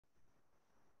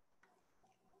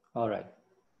All right.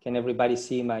 Can everybody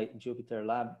see my Jupyter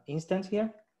Lab instance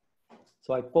here?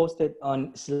 So I posted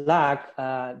on Slack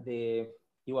the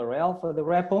URL for the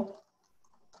repo.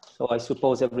 So I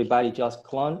suppose everybody just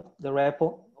clone the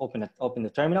repo, open the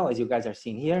terminal as you guys are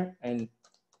seeing here, and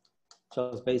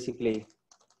just basically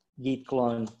git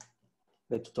clone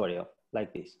the tutorial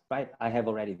like this, right? I have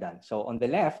already done. So on the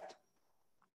left,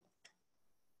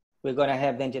 we're gonna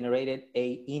have then generated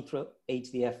a intro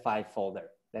HDF5 folder.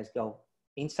 Let's go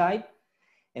inside.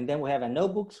 And then we have a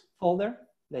notebooks folder.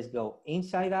 Let's go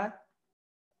inside that.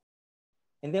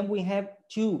 And then we have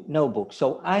two notebooks.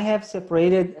 So I have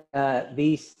separated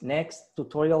this next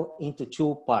tutorial into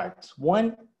two parts.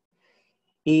 One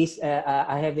is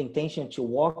I have the intention to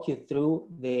walk you through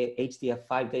the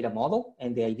HDF5 data model.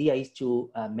 And the idea is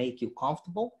to make you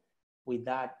comfortable with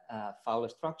that file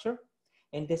structure.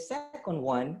 And the second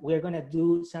one, we're gonna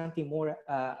do something more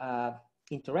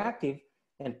interactive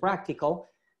and practical.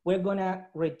 We're gonna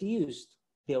reduce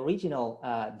the original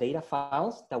data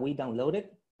files that we downloaded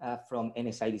from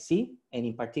NSIDC. And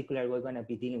in particular, we're gonna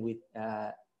be dealing with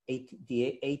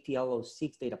the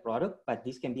ATL06 data product, but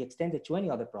this can be extended to any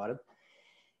other product.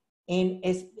 And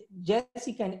as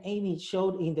Jessica and Amy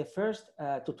showed in the first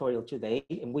tutorial today,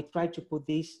 and we tried to put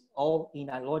this all in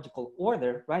a logical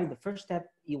order, right? The first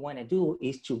step you wanna do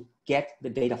is to get the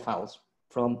data files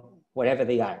from wherever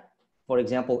they are. For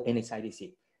example,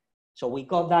 NSIDC. So we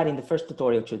got that in the first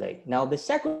tutorial today. Now, the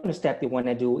second step you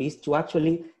wanna do is to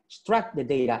actually extract the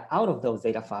data out of those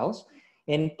data files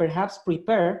and perhaps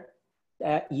prepare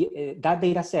that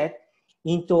data set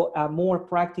into a more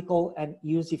practical and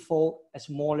useful,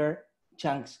 smaller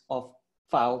chunks of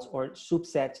files or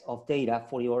subsets of data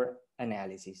for your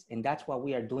analysis. And that's what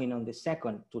we are doing on the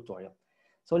second tutorial.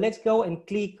 So let's go and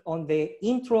click on the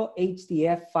Intro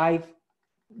HDF5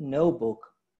 notebook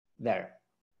there.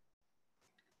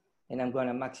 And I'm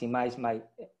gonna maximize my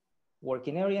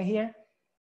working area here.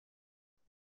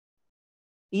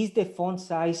 Is the font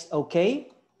size okay?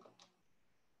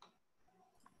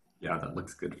 Yeah, that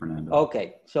looks good, Fernando.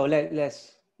 Okay, so let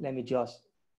me just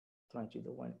try to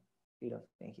do one bit of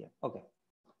thing here. Okay.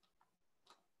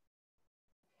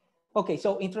 Okay,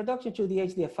 so introduction to the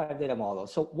HDF5 data model.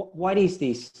 So what is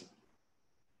this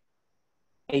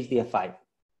HDF5,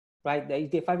 right? The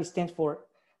HDF5 stands for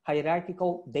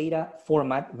Hierarchical Data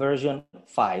Format version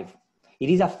 5. It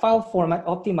is a file format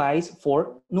optimized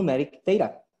for numeric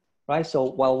data, right? So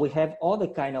while we have all the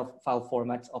kind of file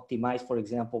formats optimized, for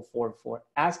example, for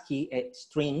ASCII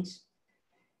strings,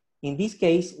 in this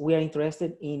case, we are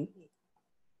interested in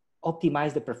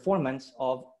optimize the performance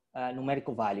of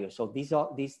numerical values. So this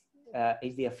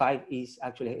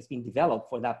HDF5 has been developed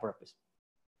for that purpose.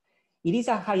 It is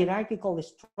a hierarchical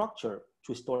structure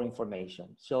to store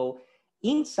information. So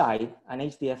inside an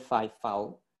HDF5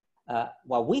 file,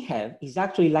 what we have is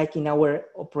actually like in our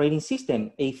operating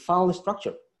system, a file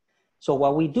structure. So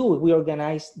what we do, we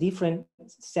organize different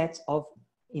sets of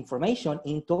information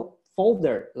into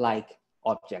folder-like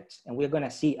objects. And we're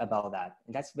gonna see about that.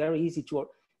 And that's very easy to,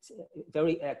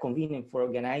 very convenient for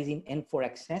organizing and for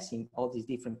accessing all these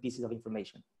different pieces of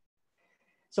information.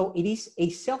 So it is a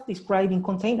self-describing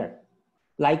container,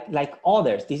 like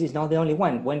others. This is not the only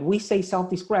one. When we say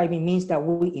self-describing, means that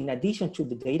we, in addition to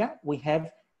the data, we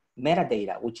have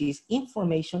metadata, which is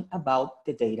information about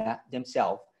the data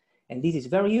themselves. And this is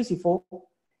very useful,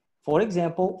 for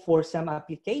example, for some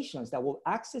applications that will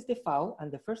access the file,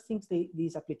 and the first things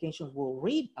these applications will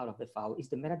read out of the file is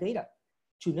the metadata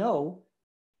to know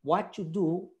what to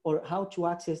do or how to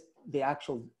access the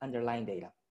actual underlying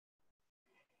data.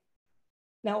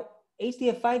 Now,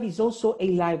 HDF5 is also a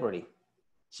library.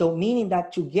 So meaning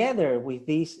that together with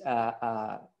this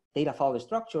data file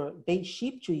structure, they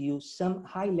ship to you some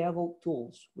high-level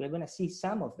tools. We're gonna see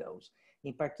some of those.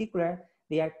 In particular,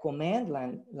 they are command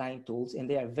line tools, and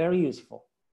they are very useful.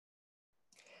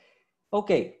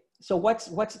 Okay, so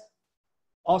what's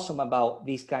awesome about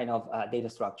this kind of data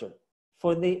structure?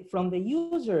 From the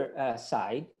user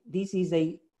side, this is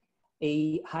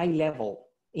a high-level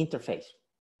interface.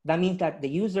 That means that the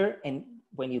user, and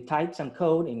when you type some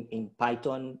code in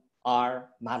Python, R,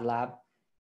 MATLAB,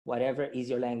 whatever is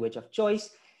your language of choice,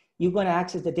 you're gonna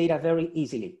access the data very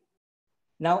easily.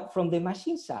 Now, from the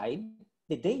machine side,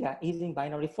 the data is in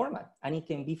binary format and it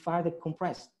can be further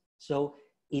compressed. So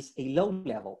it's a low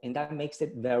level, and that makes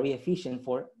it very efficient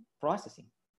for processing.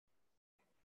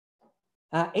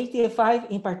 HDF5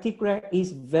 in particular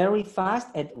is very fast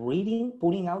at reading,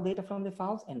 pulling out data from the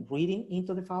files and reading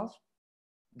into the files.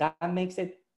 That makes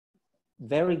it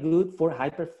very good for high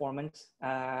performance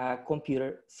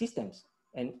computer systems.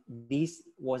 And this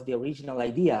was the original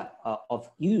idea of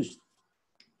use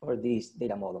or this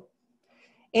data model.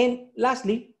 And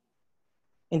lastly,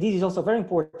 and this is also very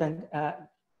important,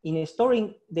 in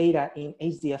storing data in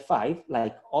HDF5,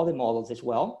 like other models as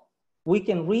well, we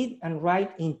can read and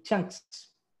write in chunks.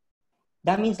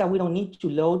 That means that we don't need to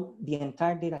load the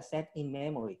entire data set in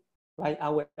memory, right?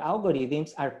 Our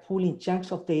algorithms are pulling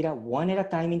chunks of data one at a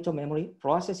time into memory,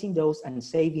 processing those and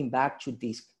saving back to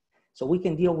disk. So we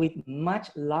can deal with much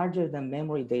larger than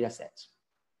memory data sets.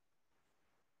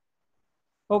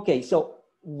 Okay, so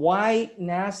why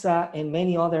NASA and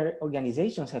many other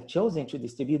organizations have chosen to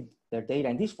distribute their data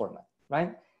in this format,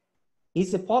 right?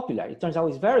 It's popular, it turns out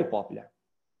it's very popular.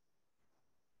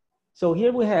 So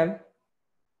here we have,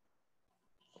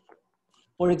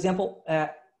 for example,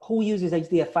 who uses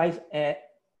HDF5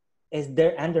 as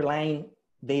their underlying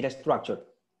data structure.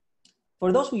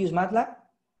 For those who use MATLAB,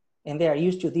 and they are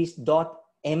used to these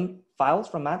 .m files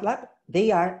from MATLAB,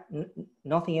 they are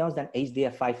nothing else than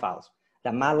HDF5 files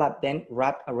that MATLAB then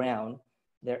wrap around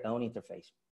their own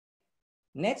interface.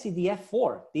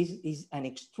 NetCDF4, this is an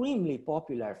extremely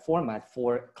popular format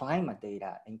for climate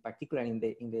data, in particular in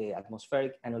the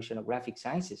atmospheric and oceanographic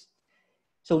sciences.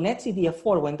 So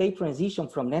NetCDF4, when they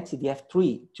transitioned from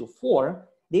NetCDF3 to 4,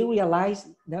 they realized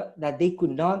that they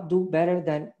could not do better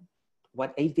than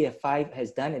what HDF5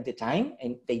 has done at the time,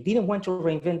 and they didn't want to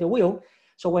reinvent the wheel.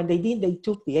 So when they did, they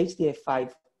took the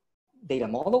HDF5 data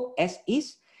model as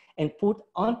is and put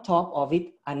on top of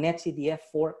it a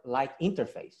NetCDF4-like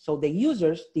interface. So the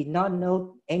users did not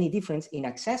know any difference in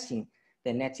accessing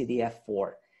the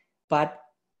NetCDF4. But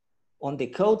on the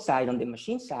code side, on the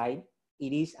machine side,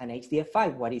 it is an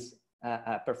HDF5 what is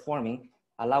performing,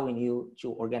 allowing you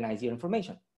to organize your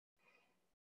information.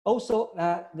 Also,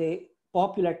 the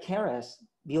popular Keras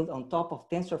built on top of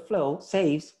TensorFlow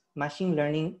saves machine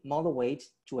learning model weights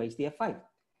to HDF5.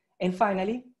 And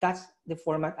finally, that's the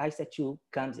format ICESat-2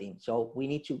 comes in. So we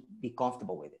need to be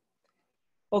comfortable with it.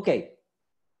 Okay,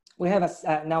 we have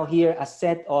now here a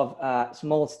set of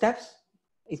small steps.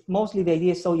 It's mostly the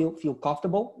idea so you feel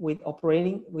comfortable with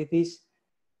operating with these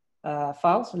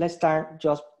files. So let's start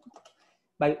just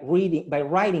by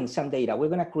writing some data. We're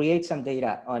gonna create some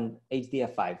data on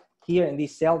HDF5. Here in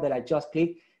this cell that I just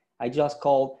clicked, I just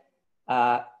called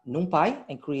NumPy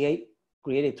and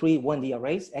created 3 1D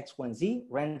arrays, X, Y, Z,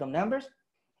 random numbers.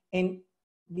 And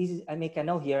this is, I make a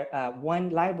note here, one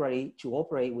library to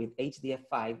operate with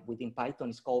HDF5 within Python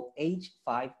is called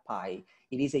H5Py.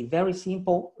 It is a very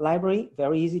simple library,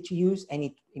 very easy to use, and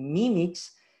it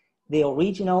mimics the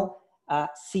original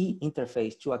C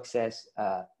interface to access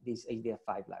this HDF5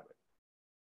 library.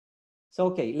 So,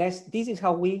 okay, this is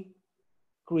how we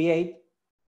create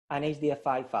an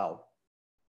HDF5 file.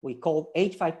 We call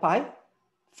H5Py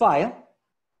file,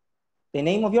 the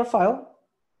name of your file.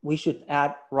 We should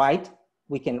add write.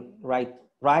 We can write,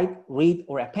 read,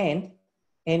 or append.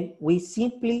 And we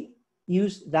simply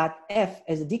use that F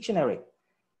as a dictionary.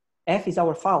 F is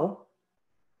our file,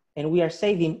 and we are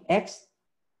saving X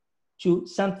to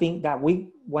something that we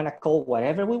want to call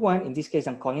whatever we want. In this case,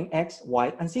 I'm calling X,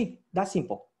 Y, and Z. That's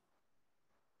simple.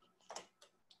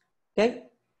 Okay.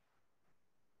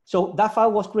 So that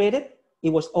file was created.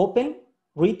 It was open,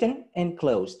 written, and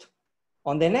closed.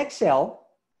 On the next cell,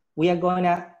 we are going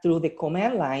to, through the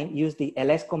command line, use the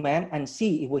ls command and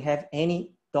see if we have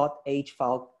any .h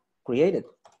file created.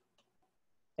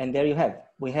 And there you have,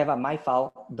 we have a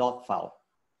myfile.h file.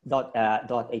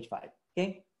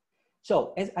 Okay.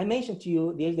 So as I mentioned to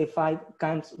you, the HDF5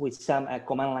 comes with some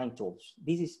command line tools.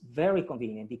 This is very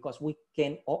convenient because we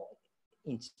can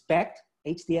inspect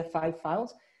HDF5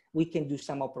 files. We can do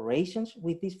some operations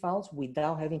with these files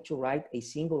without having to write a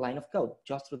single line of code,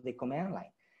 just through the command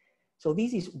line. So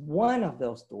this is one of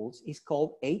those tools. It's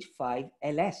called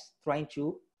H5ls, trying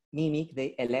to mimic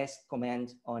the ls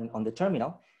command on the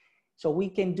terminal. So we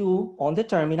can do on the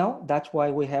terminal, that's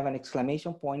why we have an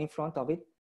exclamation point in front of it,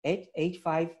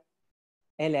 H5ls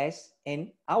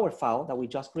and our file that we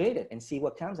just created and see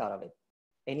what comes out of it.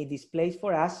 And it displays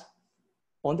for us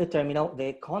on the terminal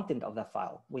the content of the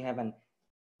file. We have an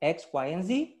X, Y, and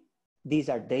Z. These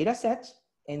are data sets,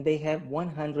 and they have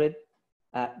 100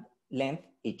 length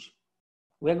each.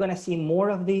 We're going to see more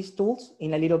of these tools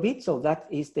in a little bit, so that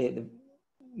is the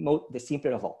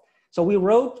simpler of all. So we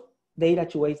wrote data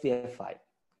to HDF5.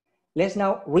 Let's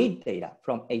now read data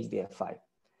from HDF5.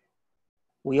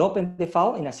 We open the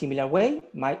file in a similar way,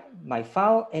 my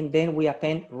file, and then we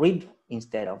append read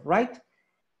instead of write.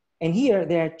 And here,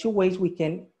 there are 2 ways we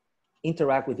can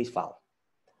interact with this file.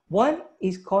 One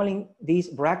is calling this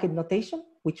bracket notation,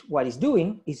 which what it's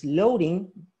doing is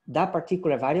loading that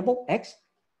particular variable X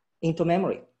into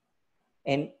memory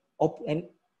and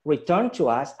return to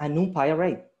us a NumPy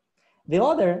array. The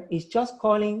other is just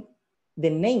calling the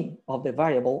name of the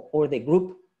variable or the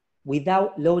group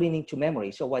without loading into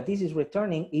memory. So what this is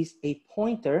returning is a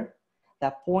pointer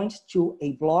that points to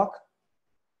a block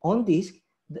on disk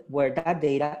where that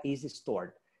data is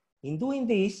stored. In doing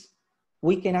this,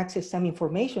 we can access some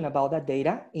information about that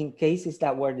data in cases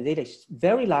that where the data is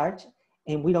very large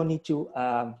and we don't need to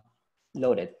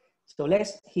load it. So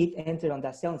let's hit enter on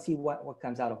that cell and see what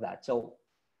comes out of that. So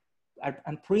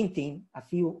I'm printing a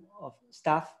few of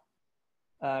stuff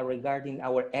regarding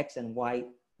our X and Y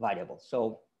variables.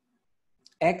 So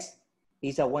X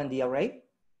is a 1D array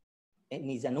and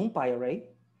is a NumPy array.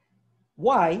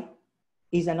 Y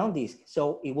is a non-disk.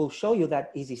 So it will show you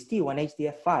that it is still an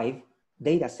HDF5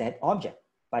 data set object,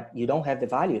 but you don't have the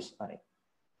values on it.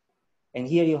 And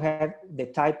here you have the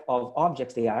type of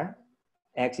objects they are.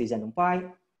 X is a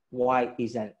NumPy, Y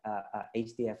is an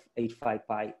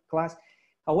HDF85Py class.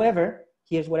 However,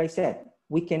 here's what I said.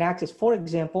 We can access, for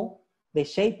example, the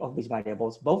shape of these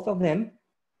variables, both of them,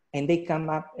 and they come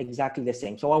up exactly the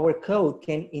same. So our code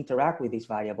can interact with these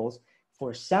variables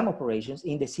for some operations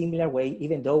in the similar way,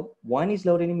 even though one is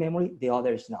loaded in memory, the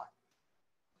other is not.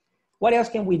 What else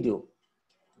can we do?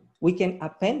 We can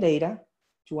append data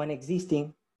to an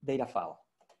existing data file.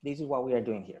 This is what we are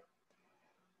doing here.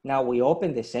 Now we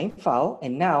open the same file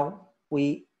and now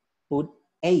we put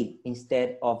A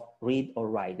instead of read or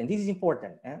write. And this is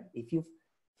important. If you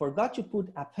forgot to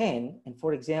put append and,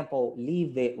 for example,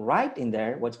 leave the write in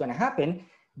there, what's going to happen,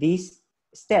 this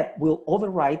step will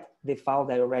overwrite the file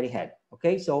that you already had.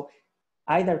 Okay, so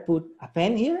either put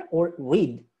append here or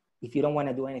read if you don't want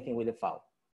to do anything with the file.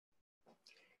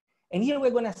 And here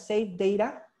we're going to save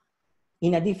data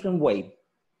in a different way.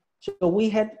 So we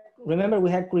had, remember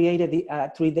we had created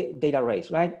the three data arrays,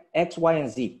 right? X, Y, and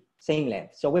Z, same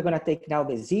length. So we're going to take now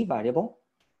the Z variable.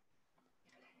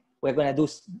 We're going to do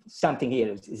something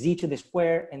here, Z to the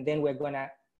square, and then we're going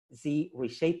to Z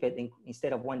reshape it. And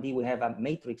instead of 1D, we have a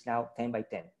matrix now 10 by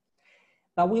 10.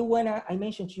 But we want to, I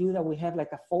mentioned to you that we have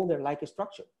like a folder-like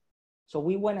structure. So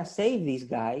we want to save this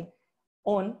guy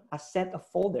on a set of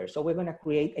folders. So we're going to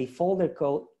create a folder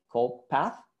called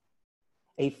path,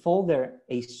 a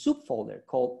subfolder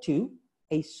called to,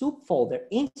 a subfolder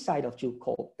inside of to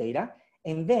called data,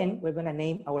 and then we're going to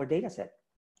name our data set.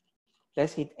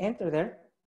 Let's hit enter there.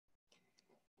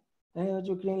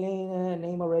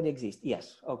 Name already exists.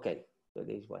 Yes, okay. So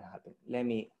this is what happened. Let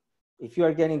me, if you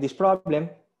are getting this problem,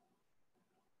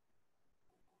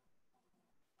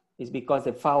 it's because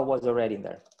the file was already in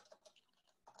there.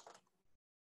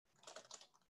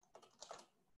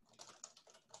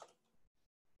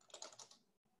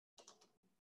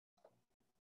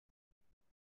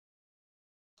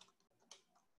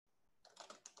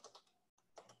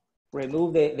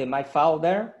 Remove the my file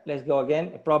there. Let's go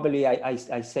again. Probably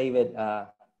I save it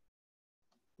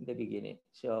in the beginning.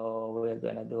 So we're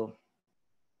gonna do.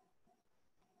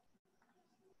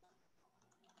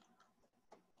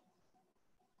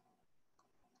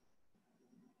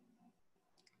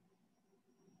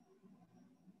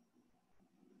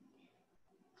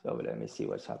 So let me see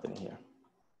what's happening here.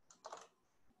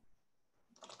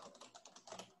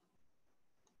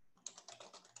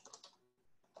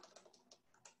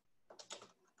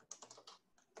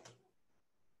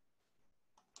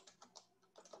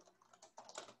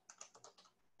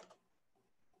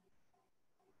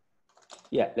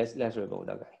 Yeah, let's remove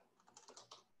that guy.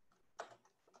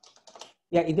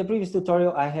 Yeah, in the previous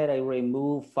tutorial, I had a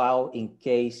remove file in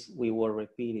case we were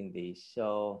repeating this.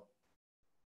 So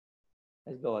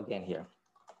let's go again here.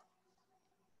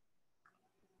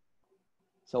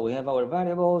 So we have our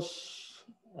variables.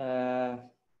 It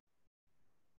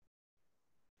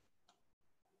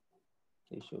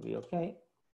should be okay.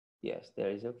 Yes,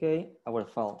 there is okay. Our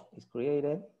file is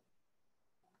created.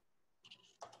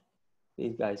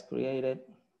 This guy is created.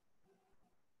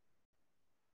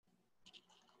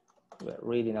 We're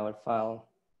reading our file.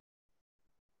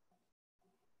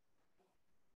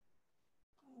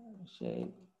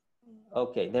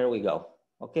 Okay, there we go.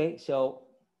 Okay, so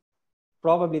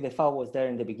probably the file was there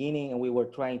in the beginning and we were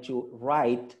trying to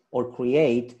write or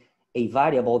create a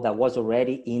variable that was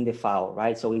already in the file,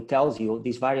 right? So it tells you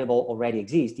this variable already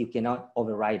exists. You cannot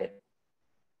overwrite it,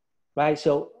 right?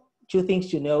 So two things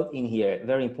to note in here,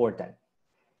 very important.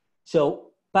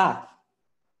 So path,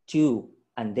 to,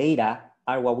 and data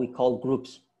are what we call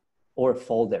groups or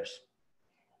folders.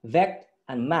 Vect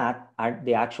and math are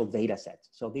the actual data sets.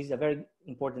 So this is a very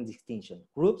important distinction.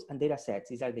 Groups and data sets,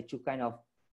 these are the two kind of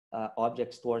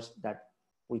object stores that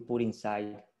we put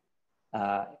inside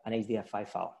an HDF5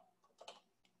 file.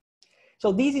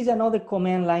 So this is another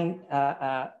command line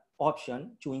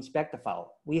option to inspect the file.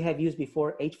 We have used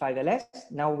before H5LS.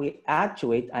 Now we add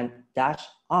to it an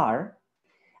 -R,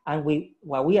 and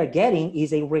what we are getting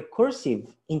is a recursive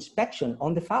inspection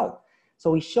on the file.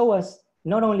 So it shows us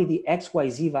not only the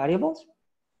XYZ variables,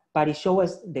 but it shows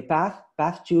us the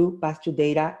path to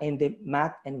data, and the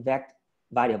math and vect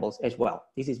variables as well.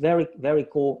 This is very, very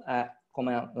cool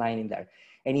command line in there.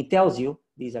 And it tells you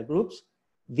these are groups,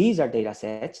 these are data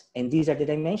sets, and these are the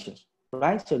dimensions,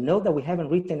 right? So note that we haven't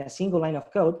written a single line of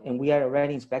code, and we are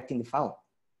already inspecting the file.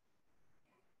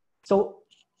 So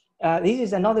this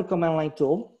is another command line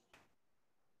tool.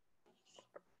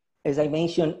 As I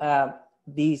mentioned,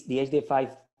 the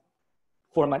HDF5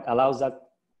 format allows us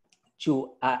to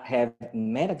have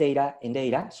metadata and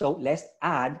data. So let's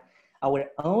add our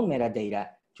own metadata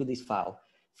to this file.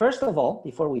 First of all,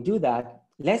 before we do that,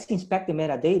 let's inspect the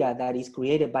metadata that is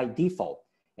created by default.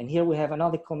 And here we have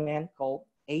another command called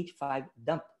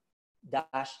h5dump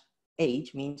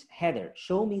 -h means header.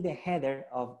 Show me the header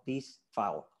of this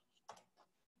file.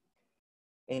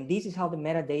 And this is how the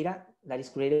metadata that is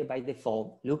created by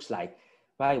default looks like,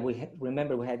 right?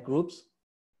 Remember we had groups,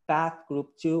 path, group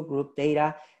 2, group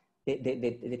data,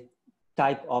 the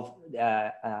type of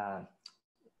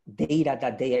data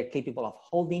that they are capable of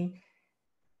holding.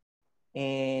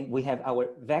 And we have our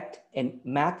vect and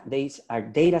math, these are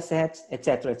data sets, et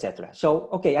cetera, So,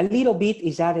 okay, a little bit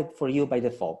is added for you by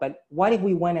default, but what if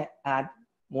we want to add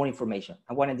more information?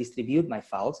 I want to distribute my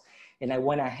files, and I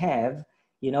want to have,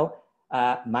 you know,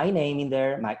 my name in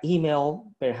there, my email,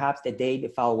 perhaps the date the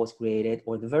file was created,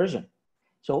 or the version.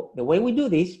 So the way we do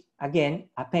this, again,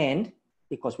 append,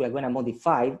 because we are going to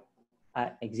modify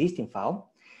an existing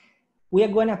file. We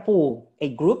are going to pull a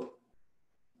group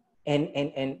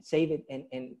and save it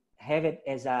and have it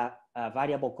as a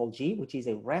variable called G, which is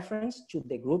a reference to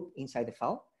the group inside the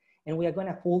file. And we are going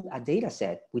to pull a data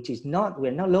set, which is not,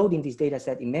 we're not loading this data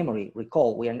set in memory. Recall,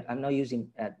 I'm not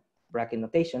using bracket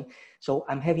notation. So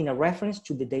I'm having a reference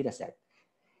to the data set.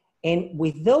 And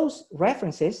with those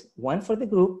references, one for the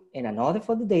group and another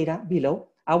for the data below,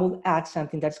 I will add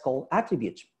something that's called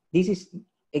attributes. This is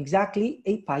exactly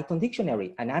a Python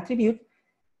dictionary. An attribute,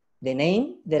 the name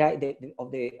that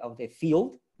of the field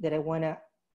that I want to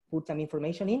put some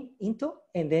information into,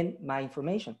 and then my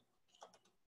information.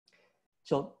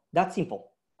 So that's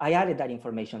simple. I added that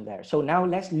information there. So now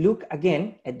let's look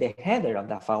again at the header of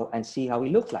that file and see how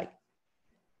it looks like.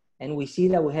 And we see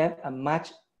that we have a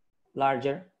much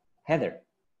larger header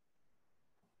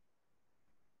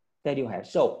that you have.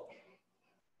 So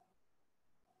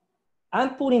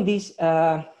I'm putting this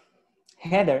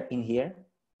header in here,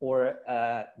 or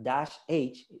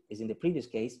 -H is in the previous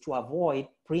case, to avoid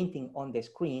printing on the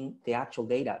screen the actual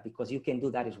data, because you can do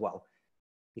that as well.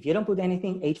 If you don't put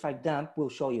anything, h5dump will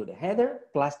show you the header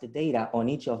plus the data on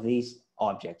each of these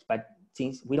objects. But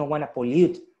since we don't want to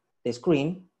pollute the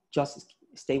screen, just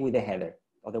stay with the header.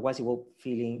 Otherwise, it will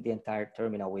fill in the entire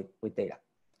terminal with data.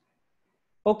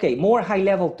 Okay, more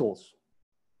high-level tools.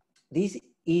 This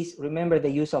is, remember the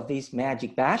use of this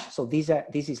magic bash. So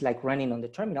this is like running on the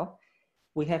terminal.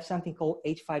 We have something called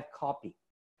h5copy.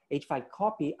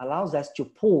 h5copy allows us to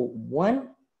pull one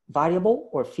variable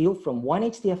or field from one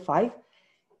HDF5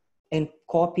 and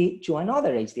copy to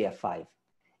another HDF5.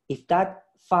 If that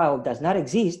file does not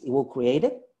exist, it will create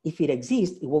it. If it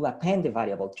exists, it will append the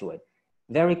variable to it.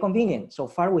 Very convenient. So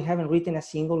far, we haven't written a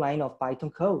single line of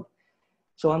Python code.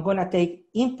 So I'm going to take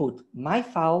input my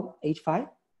file h5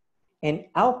 and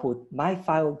output my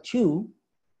file to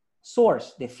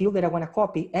source, the field that I want to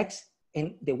copy, X,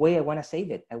 and the way I want to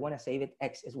save it. I want to save it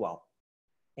X as well.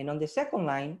 And on the second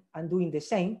line, I'm doing the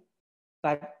same,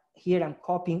 but here I'm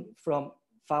copying from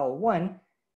file 1,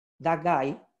 that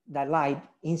guy that lied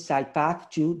inside path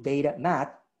to data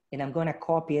math, and I'm going to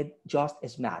copy it just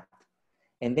as math.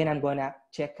 And then I'm going to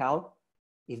check out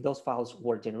if those files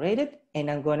were generated, and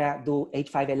I'm going to do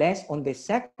h5ls on the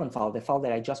second file, the file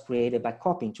that I just created by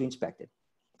copying to inspect it.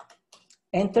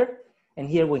 Enter, and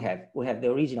here we have the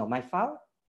original my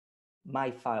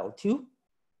file 2,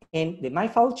 and the my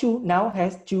file 2 now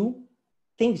has two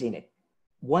things in it.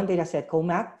 One data set called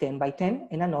math 10 by 10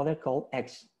 and another called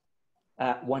X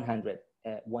 100,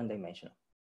 one dimensional.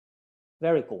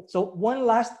 Very cool. So one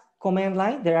last command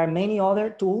line. There are many other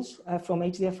tools from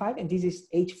HDF5, and this is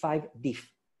h5diff.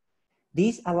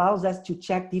 This allows us to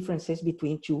check differences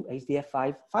between two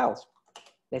HDF5 files.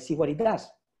 Let's see what it does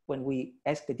when we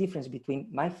ask the difference between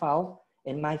my file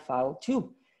and my file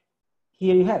 2.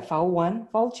 Here you have file 1,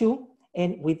 file 2,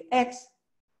 and with X,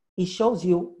 it shows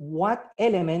you what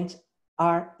elements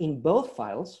are in both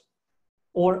files,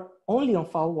 or only on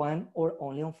file 1 or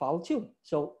only on file 2.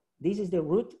 So this is the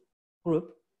root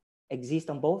group, exist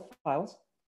on both files.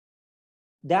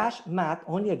 Dash mat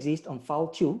only exists on file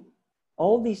 2.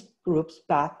 All these groups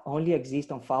path only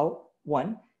exist on file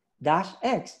 1. Dash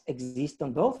X exists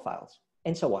on both files,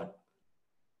 and so on.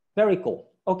 Very cool.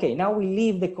 Okay, now we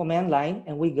leave the command line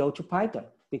and we go to Python,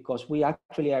 because we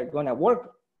actually are going to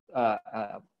work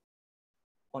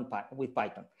with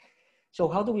Python. So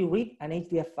how do we read an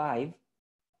HDF5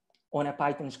 on a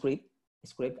Python script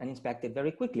and inspect it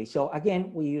very quickly? So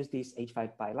again, we use this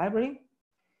H5Py library.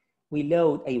 We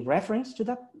load a reference to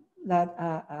that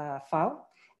file,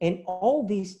 and all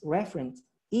this reference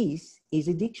is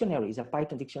a dictionary, is a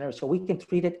Python dictionary. So we can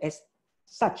treat it as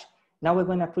such. Now we're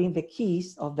going to print the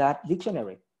keys of that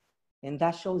dictionary. And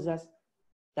that shows us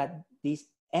that this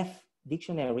F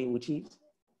dictionary, which is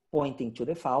pointing to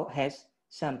the file, has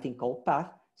something called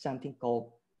path, something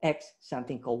called X,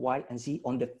 something called Y, and Z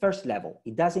on the first level.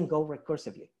 It doesn't go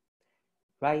recursively,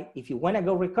 right? If you want to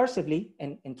go recursively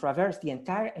and traverse the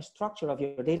entire structure of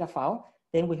your data file,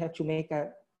 then we have to make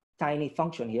a tiny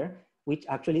function here, which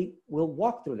actually will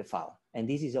walk through the file. And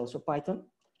this is also Python.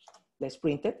 Let's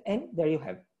print it, and there you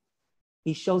have it.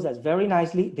 It shows us very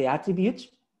nicely the attributes,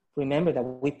 remember, that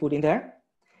we put in there.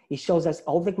 It shows us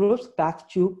all the groups, path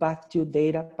to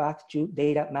data,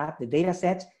 map, the data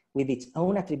set with its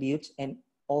own attributes and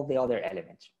all the other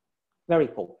elements. Very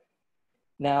cool.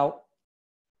 Now,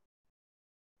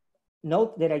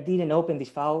 note that I didn't open this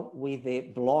file with the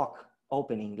block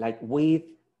opening, like with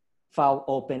file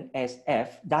open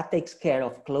SF. That takes care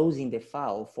of closing the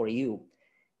file for you.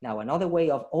 Now, another way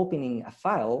of opening a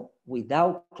file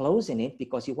without closing it,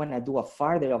 because you want to do a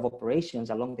further of operations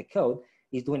along the code,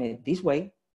 is doing it this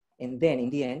way. And then in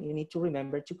the end, you need to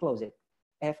remember to close it.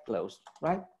 F closed,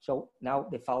 right? So now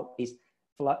the file is,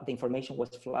 the information was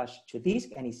flushed to disk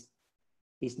and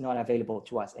is not available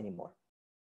to us anymore.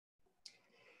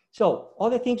 So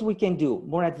other things we can do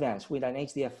more advanced with an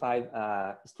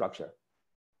HDF5 structure.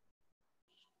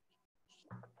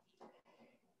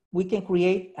 We can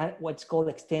create what's called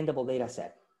extendable data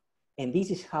set. And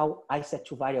this is how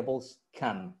ICESat-2 variables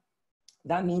come.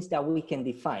 That means that we can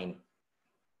define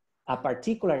a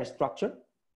particular structure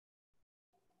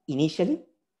initially,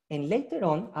 and later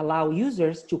on allow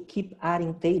users to keep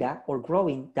adding data or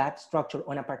growing that structure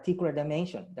on a particular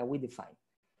dimension that we define.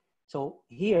 So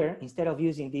here, instead of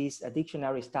using this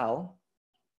dictionary style,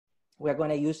 we're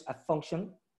going to use a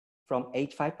function from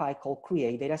H5Py called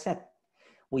create data set.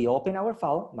 We open our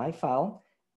file, my file,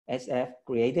 SF,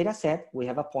 create data set. We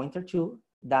have a pointer to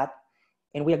that,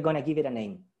 and we are going to give it a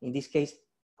name. In this case,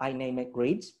 I name it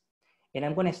grids. And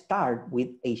I'm going to start with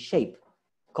a shape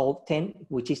called 10,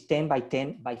 which is 10 by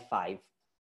 10 by 5.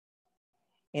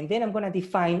 And then I'm going to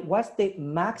define what's the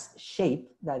max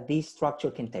shape that this structure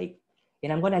can take.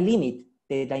 And I'm going to limit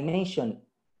the dimension,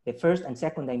 the first and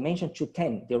second dimension, to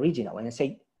 10, the original. And I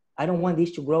say, I don't want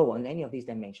this to grow on any of these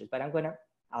dimensions, but I'm going to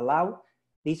allow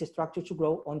this structure to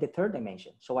grow on the third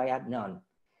dimension. So I add none.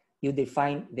 You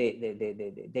define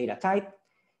the data type.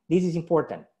 This is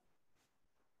important.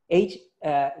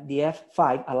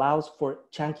 HDF5 allows for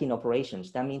chunking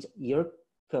operations. That means your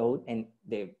code and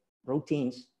the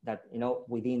routines that,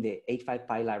 within the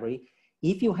H5Py library,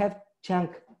 if you have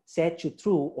chunk set to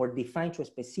true or defined to a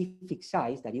specific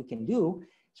size that you can do,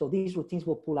 so these routines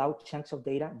will pull out chunks of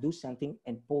data, do something,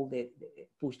 and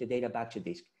push the data back to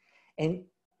disk. And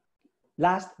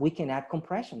last, we can add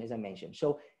compression, as I mentioned.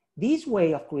 So this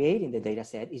way of creating the data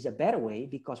set is a better way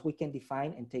because we can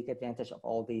define and take advantage of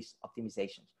all these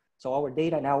optimizations. So our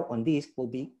data now on disk will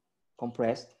be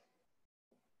compressed.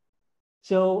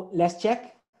 So let's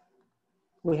check.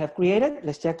 We have created,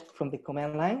 let's check from the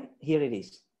command line. Here it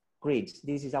is, grids.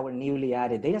 This is our newly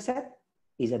added data set.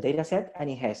 It's a data set and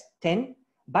it has 10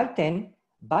 by 10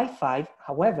 by 5.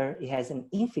 However, it has an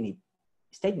infinite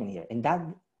statement here. And that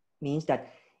means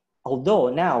that although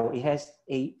now it has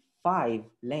a 5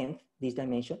 length, this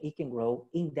dimension, it can grow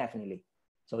indefinitely.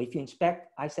 So if you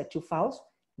inspect ICESat-2 files,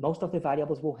 most of the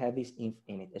variables will have this in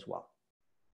it as well.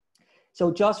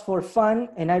 So just for fun,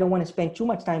 and I don't want to spend too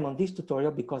much time on this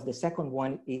tutorial because the second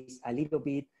one is a little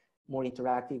bit more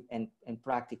interactive and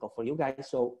practical for you guys.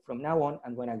 So from now on,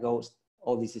 I'm going to go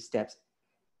all these steps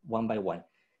one by one.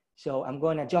 So I'm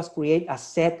going to just create a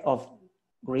set of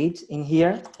grids in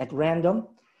here at random.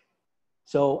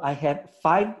 So I have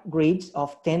 5 grids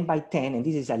of 10 by 10, and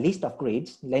this is a list of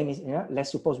grids.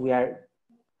 Let's suppose we are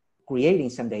creating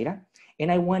some data,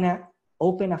 and I want to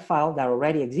open a file that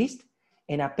already exists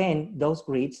and append those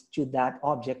grids to that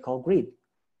object called grid.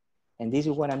 And this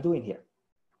is what I'm doing here.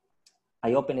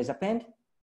 I open as append,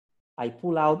 I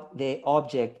pull out the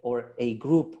object or a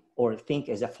group or think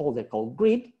as a folder called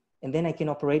grid, And then I can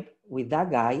operate with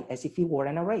that guy as if it were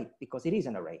an array, because it is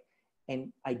an array.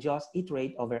 And I just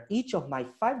iterate over each of my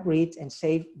 5 grids and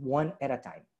save one at a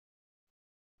time.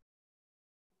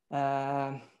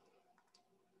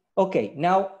 Okay,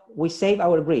 now we save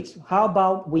our grids. How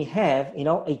about we have, you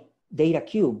know, a data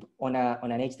cube on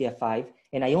an HDF5,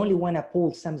 and I only want to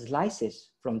pull some slices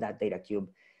from that data cube.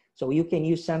 So you can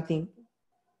use something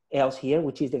else here,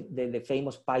 which is the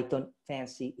famous Python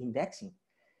fancy indexing.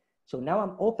 So now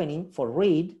I'm opening for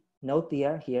read, note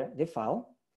here, the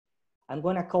file. I'm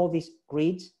going to call this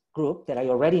grids group that I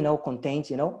already know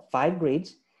contains, you know, 5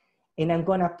 grids. And I'm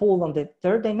going to pull on the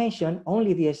 3rd dimension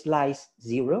only the slice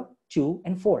 0, 2,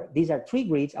 and 4. These are 3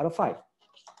 grids out of 5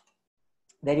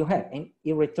 that you have. And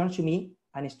it returns to me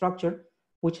a structure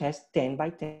which has 10 by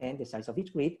 10, the size of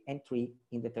each grid, and 3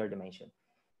 in the 3rd dimension.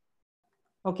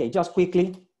 Okay, just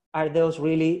quickly, are those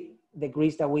really the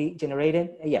grids that we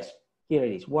generated? Yes, here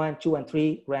it is, 1, 2, and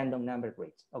 3 random number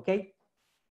grids, okay?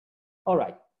 All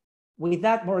right. With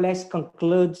that, more or less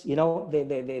concludes, you know,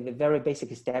 the very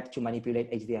basic steps to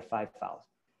manipulate HDF5 files.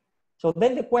 So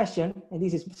then the question, and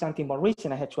this is something more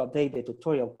recent, I had to update the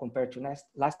tutorial compared to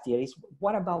last year, is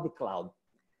what about the cloud?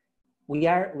 We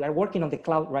are working on the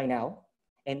cloud right now,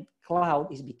 and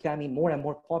cloud is becoming more and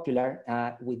more popular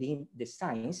within the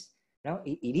science. Now,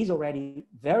 it is already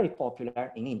very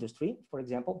popular in industry, for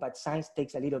example, but science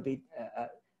takes a little bit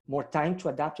more time to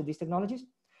adapt to these technologies.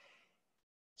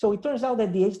 So it turns out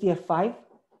that the HDF5,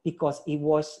 because it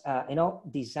was you know,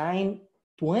 designed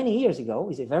 20 years ago,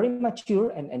 is a very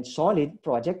mature and solid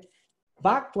project.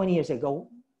 Back 20 years ago,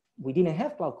 we didn't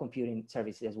have cloud computing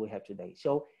services as we have today.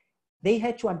 So they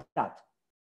had to adapt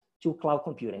to cloud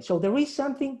computing. So there is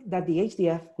something that the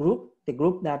HDF group, the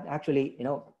group that actually, you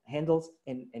know, handles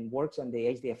and works on the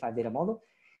HDF5 data model,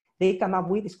 they come up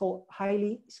with, it's called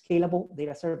highly scalable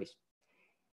data service.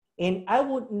 And I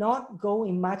would not go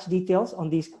in much details on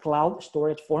these cloud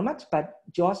storage formats, but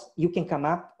just you can come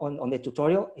up on the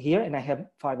tutorial here, and I have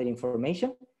further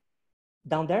information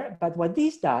down there. But what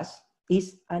this does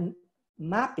is an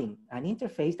mapping, an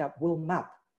interface that will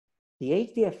map the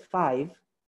HDF5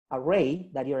 array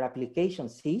that your application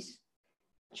sees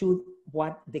to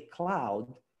what the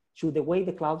cloud, to the way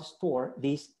the cloud store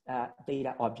these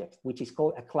data objects, which is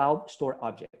called a cloud store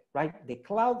object, right? The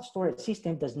cloud storage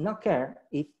system does not care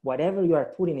if whatever you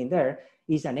are putting in there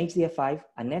is an HDF5,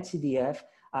 a NetCDF,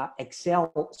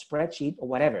 Excel spreadsheet, or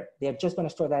whatever. They're just going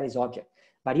to store that as object.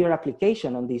 But your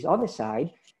application on this other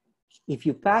side, if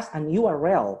you pass an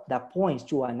URL that points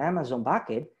to an Amazon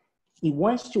bucket, it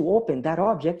wants to open that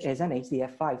object as an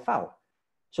HDF5 file.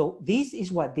 So this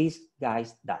is what this guy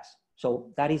does.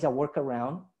 So that is a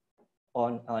workaround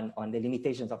on the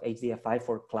limitations of HDF5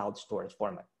 for cloud storage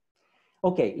format.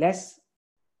 Okay,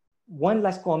 one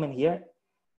last comment here.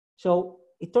 So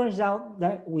it turns out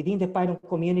that within the Python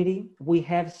community, we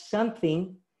have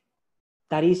something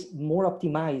that is more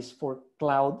optimized for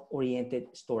cloud-oriented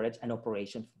storage and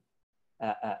operation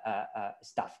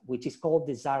stuff, which is called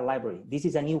the ZAR library. This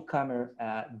is a newcomer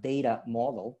data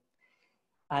model,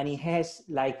 and it has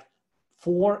like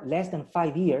less than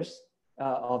 5 years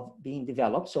of being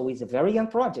developed. So it's a very young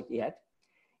project yet.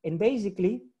 And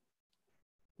basically,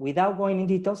 without going in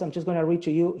details, I'm just going to read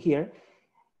to you here.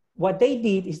 What they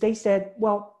did is they said,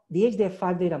 well, the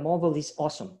HDF5 data model is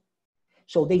awesome.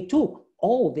 So they took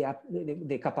all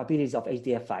the capabilities of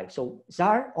HDF5. So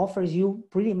ZAR offers you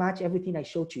pretty much everything I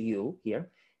showed to you here.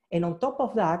 And on top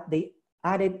of that, they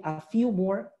added a few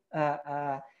more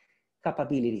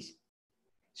capabilities.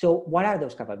 So what are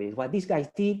those capabilities? What these guys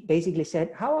did basically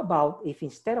said, how about if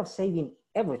instead of saving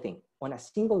everything on a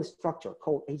single structure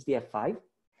called HDF5,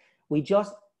 we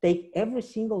just take every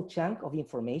single chunk of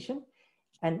information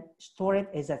and store it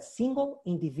as a single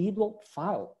individual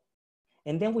file.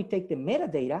 And then we take the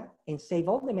metadata and save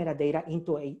all the metadata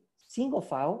into a single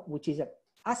file, which is an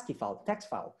ASCII file, text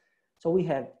file. So we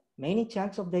have many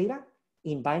chunks of data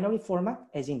in binary format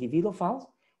as individual files,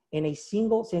 and a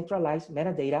single centralized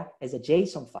metadata as a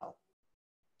JSON file.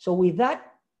 So with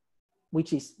that,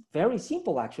 which is very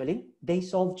simple actually, they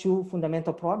solve 2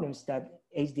 fundamental problems that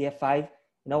HDF5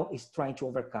 is trying to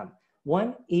overcome.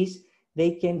 One is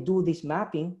they can do this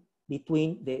mapping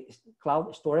between the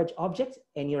cloud storage objects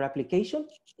and your application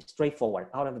straightforward,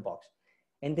 out of the box.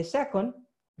 And the second,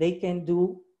 they can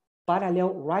do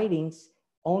parallel writings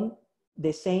on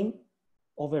the same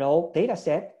overall data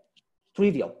set,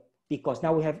 trivial. Because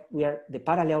now the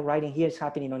parallel writing here is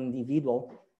happening on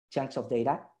individual chunks of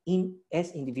data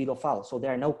as individual files. So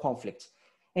there are no conflicts.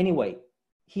 Anyway,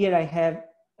 here I have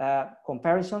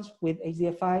comparisons with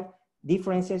HDF5,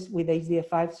 differences with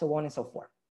HDF5, so on and so forth.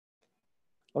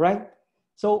 All right.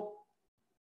 So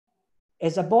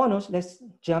As a bonus, let's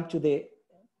jump to the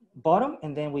bottom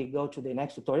and then we go to the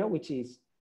next tutorial, which is,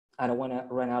 I don't want to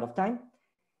run out of time.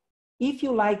 If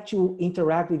you like to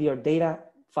interact with your data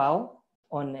file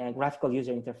on a graphical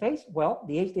user interface, well,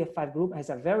 the HDF5 group has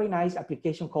a very nice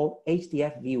application called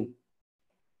HDF View.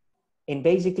 And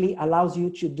basically allows you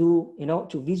to do,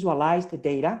 to visualize the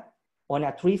data on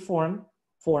a tree-form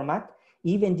format,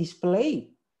 even display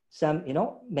some,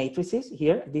 matrices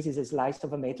here. This is a slice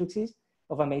of a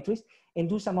matrix, and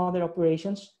do some other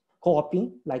operations,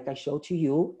 copying, like I showed to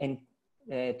you, and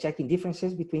checking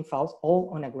differences between files,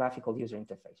 all on a graphical user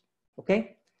interface.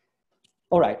 Okay.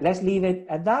 All right, let's leave it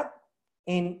at that.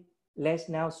 And let's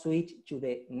now switch to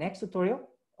the next tutorial.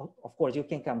 Of course, you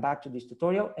can come back to this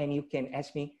tutorial and you can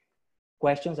ask me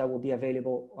questions. I will be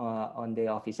available on the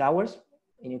office hours,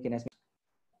 and you can ask me.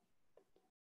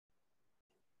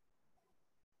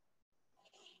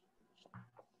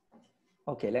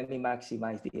 Okay, let me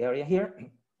maximize the area here.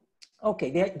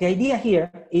 Okay, the idea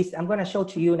here is I'm going to show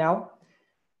to you now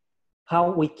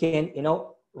how we can,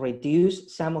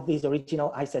 reduce some of these original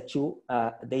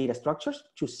ICESat-2 data structures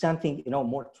to something,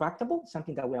 more tractable,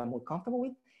 something that we are more comfortable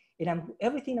with. And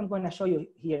everything I'm going to show you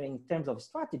here in terms of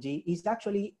strategy is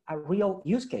actually a real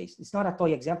use case. It's not a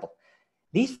toy example.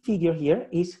 This figure here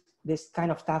is this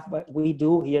kind of stuff that we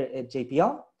do here at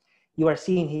JPL. You are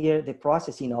seeing here the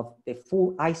processing of the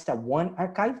full ICESat-1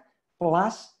 archive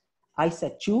plus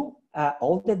ICESat-2,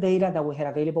 all the data that we had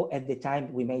available at the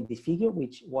time we made this figure,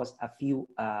 which was a few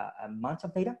months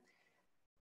of data.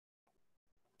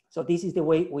 So this is the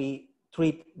way we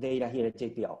treat data here at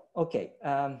JPL. Okay,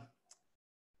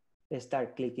 let's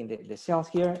start clicking the cells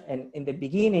here. And in the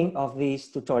beginning of this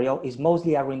tutorial is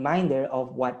mostly a reminder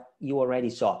of what you already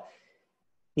saw.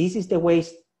 This is the way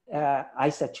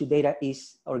ICESat-2 data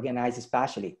is organized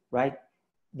spatially, right?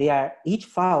 Each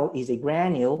file is a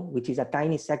granule, which is a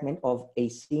tiny segment of a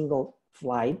single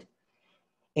flight.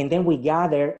 And then we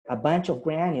gather a bunch of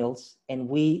granules and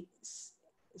we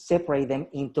separate them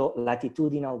into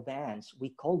latitudinal bands. We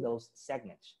call those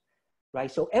segments,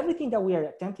 right? So everything that we are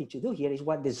attempting to do here is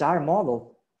what the ZAR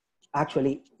model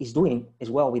actually is doing as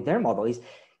well with their model is,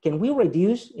 can we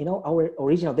reduce, our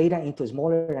original data into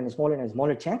smaller and smaller and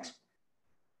smaller chunks?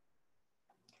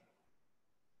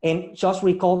 And just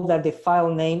recall that the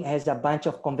file name has a bunch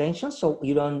of conventions, so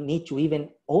you don't need to even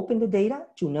open the data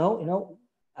to know,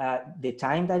 the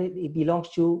time that it belongs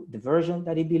to, the version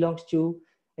that it belongs to,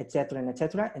 etc. and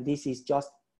etc. And this is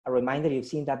just a reminder. You've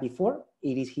seen that before.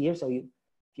 It is here, so if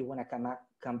you want to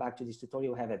come back to this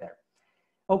tutorial, you have it there.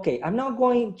 Okay, I'm not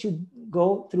going to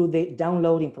go through the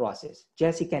downloading process.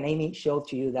 Jessica and Amy showed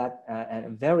to you that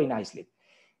very nicely.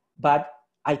 But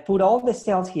I put all the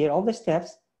cells here, all the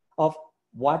steps of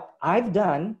what I've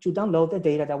done to download the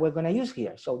data that we're going to use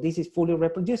here. So this is fully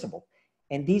reproducible.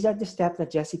 And these are the steps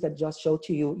that Jessica just showed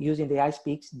to you using the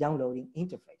iSpeaks downloading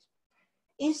interface.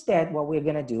 Instead, what we're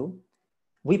going to do,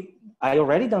 I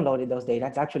already downloaded those data.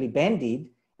 It's actually Ben did.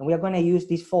 And we are going to use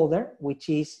this folder, which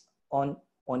is on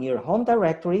your home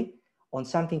directory on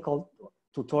something called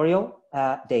tutorial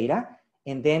data,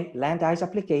 and then land ice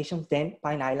applications, then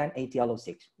Pine Island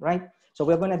ATL06, right? So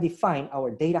we're going to define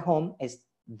our data home as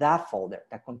that folder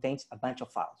that contains a bunch of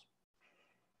files.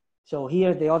 So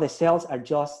here, the other cells are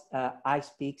just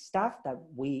iSpeak stuff that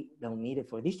we don't need it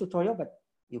for this tutorial, but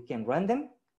you can run them.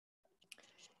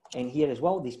 And here as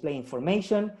well, display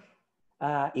information.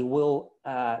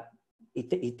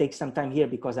 It takes some time here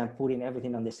because I'm putting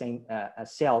everything on the same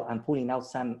cell. I'm pulling out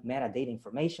some metadata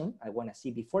information I want to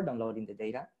see before downloading the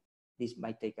data. This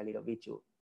might take a little bit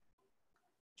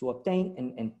to obtain,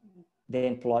 and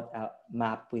then plot a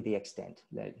map with the extent.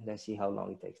 Let's see how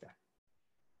long it takes there.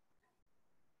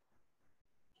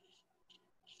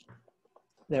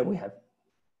 There we have.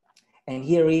 And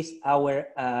here is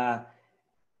our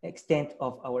extent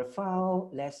of our file.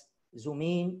 Let's zoom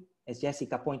in. As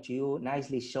Jessica pointed to you,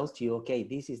 nicely shows to you, okay,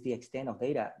 this is the extent of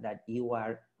data that you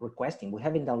are requesting. We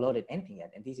haven't downloaded anything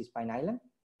yet. And this is Pine Island.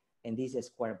 And this is a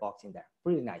square box in there.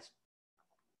 Pretty nice.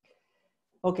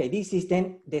 Okay, this is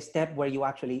then the step where you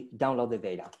actually download the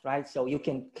data, right? So you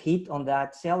can hit on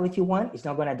that cell if you want. It's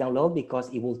not going to download because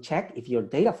it will check if your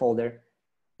data folder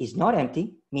is not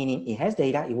empty, meaning it has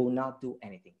data, it will not do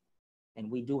anything. And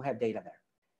we do have data there.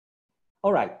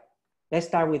 All right, let's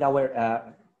start with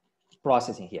our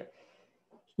processing here.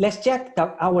 Let's check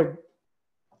that our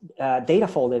data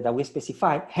folder that we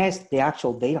specified has the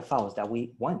actual data files that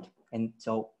we want. And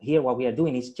so here what we are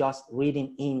doing is just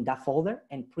reading in that folder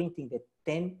and printing the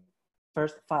 10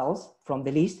 first files from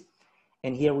the list.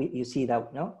 And here you see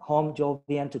that home,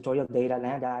 Jovian, tutorial data,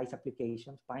 land ice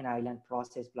applications, Pine Island,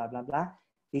 process, blah, blah, blah.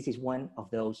 This is one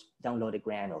of those downloaded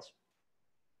granules.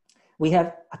 we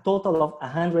have a total of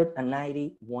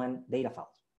 191 data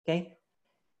files, okay?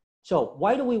 So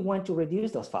why do we want to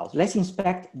reduce those files? Let's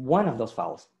inspect one of those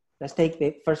files. Let's take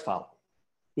the first file.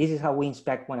 This is how we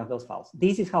inspect one of those files.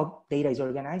 This is how data is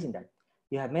organized in there.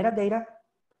 You have metadata,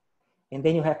 and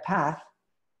then you have path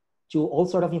to all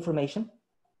sort of information.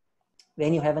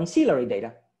 Then you have ancillary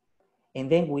data. And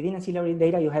then within ancillary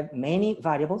data, you have many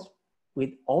variables with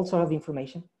all sort of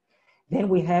information. Then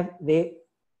we have the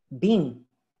bean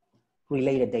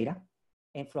related data.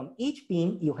 And from each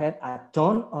bean, you have a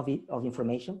ton of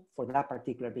information for that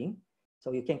particular bean.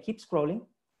 So you can keep scrolling.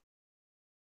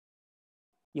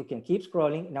 You can keep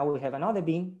scrolling. Now we have another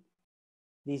bean.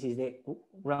 This is the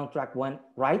ground track 1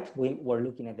 right. We were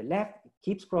looking at the left.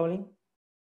 Keep scrolling.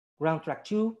 Ground track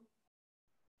 2.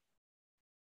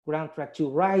 Ground track 2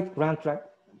 right. Ground track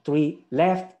 3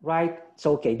 left, right.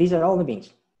 So, okay, these are all the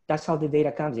beans. That's how the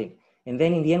data comes in. And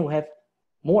then in the end, we have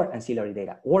more ancillary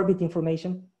data, orbit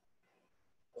information,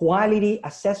 quality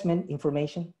assessment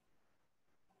information,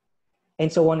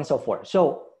 and so on and so forth.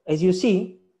 So as you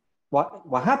see,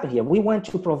 what happened here, we want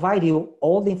to provide you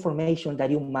all the information that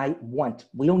you might want.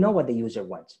 We don't know what the user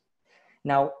wants.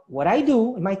 Now, what I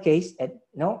do in my case,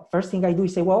 first thing I do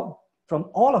is say, well, from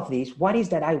all of these, what is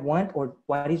that I want or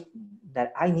what is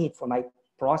that I need for my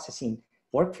processing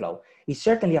workflow is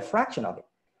certainly a fraction of it.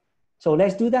 So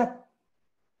let's do that.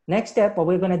 Next step, what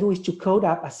we're gonna do is to code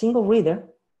up a single reader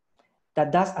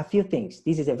that does a few things.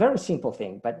 This is a very simple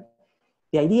thing, but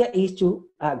the idea is to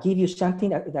give you something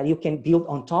that you can build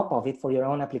on top of it for your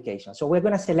own application. So we're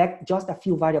gonna select just a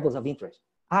few variables of interest.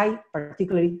 I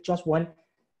particularly just want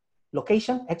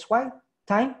location, XY,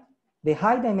 time, the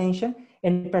high dimension,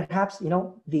 and perhaps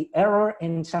the error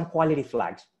and some quality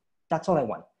flags. That's all I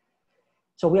want.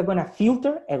 So we are gonna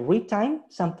filter at read time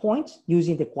some points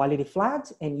using the quality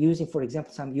flags and using, for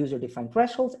example, some user-defined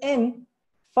thresholds, and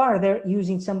further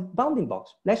using some bounding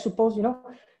box. Let's suppose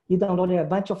you downloaded a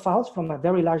bunch of files from a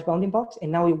very large bounding box,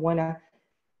 and now you wanna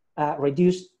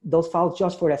reduce those files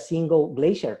just for a single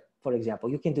glacier, for example.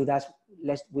 You can do that.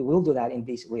 We will do that in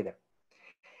this reader.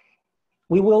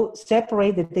 We will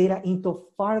separate the data into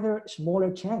further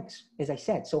smaller chunks, as I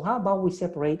said. So how about we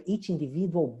separate each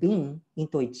individual bean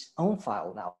into its own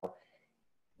file now?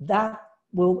 That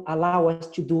will allow us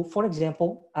to do, for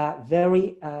example, a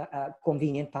very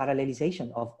convenient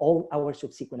parallelization of all our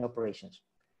subsequent operations.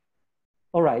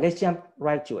 All right, let's jump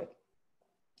right to it.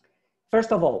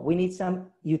 First of all, we need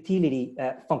some utility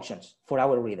functions for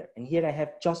our reader. And here I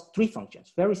have just 3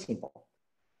 functions, very simple.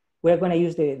 We're going to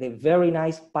use the very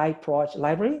nice PyProj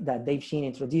library that Dave Sheen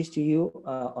introduced to you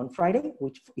on Friday,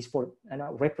 which is for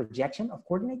reprojection of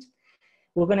coordinates.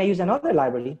 We're going to use another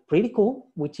library, pretty cool,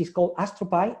 which is called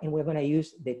AstroPy, and we're going to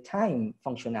use the time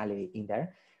functionality in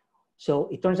there. So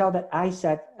it turns out that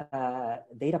ICESat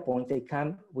data points, they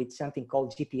come with something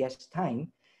called GPS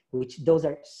time, which those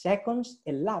are seconds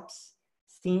elapsed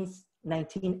since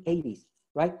 1980s,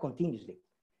 right, continuously.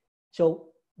 So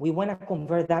we want to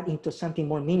convert that into something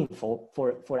more meaningful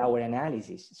for our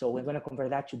analysis. So we're going to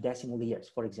convert that to decimal years,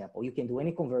 for example. You can do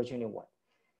any conversion you want.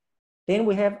 Then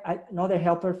we have another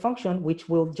helper function, which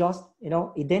will just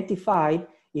identify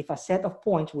if a set of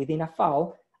points within a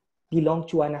file belong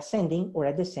to an ascending or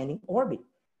a descending orbit.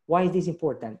 Why is this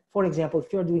important? For example,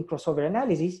 if you're doing crossover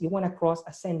analysis, you want to cross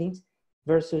ascending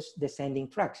versus descending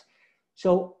tracks.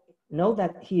 So know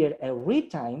that here at read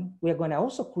time, we are going to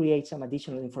also create some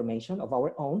additional information of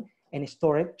our own and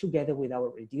store it together with our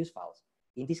reduced files.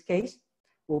 In this case,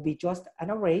 will be just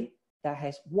an array that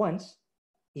has ones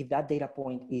if that data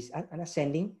point is an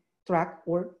ascending track,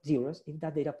 or zeros if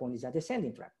that data point is a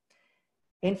descending track.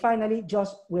 And finally,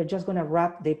 we're just going to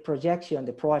wrap the projection,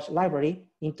 the Proj library,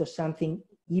 into something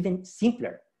even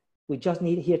simpler. We just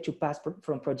need here to pass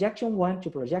from projection 1 to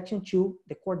projection 2,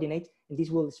 the coordinates, and this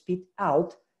will spit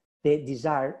out the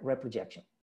desired reprojection.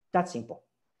 That's simple.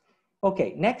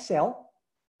 Okay, next cell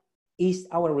is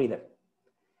our reader.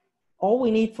 All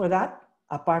we need for that,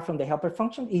 apart from the helper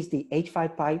function, is the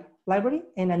H5Py library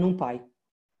and a NumPy,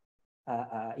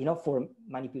 for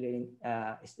manipulating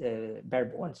bare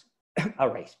bones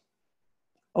arrays.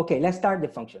 Okay, let's start the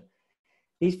function.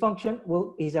 This function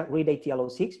is a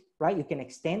readATL06, right? You can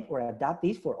extend or adapt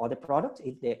this for other products.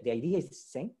 The idea is the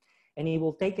same. And it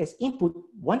will take as input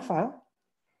one file,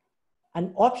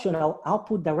 an optional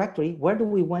output directory. Where do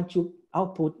we want to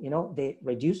output, the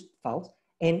reduced files,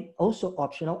 and also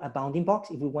optional a bounding box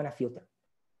if we want to filter.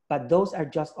 But those are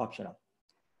just optional.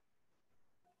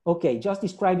 Okay, just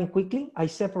describing quickly, I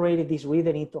separated this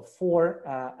reader into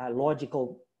 4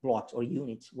 logical blocks or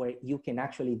units where you can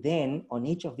actually then on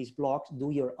each of these blocks do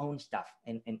your own stuff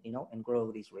and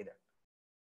grow this reader.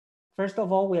 First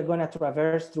of all, we are going to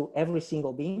traverse through every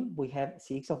single beam. We have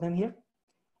 6 of them here.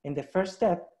 And the first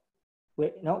step,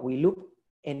 we loop,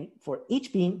 and for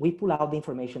each beam, we pull out the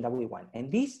information that we want.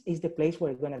 And this is the place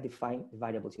where we're going to define the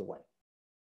variables you want.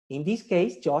 In this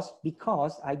case, just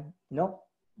because I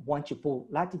want to pull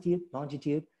latitude,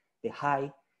 longitude, the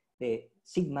height, the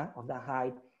sigma of the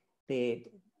height, the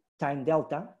time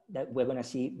delta, that we're going to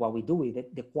see what we do with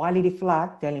it, the quality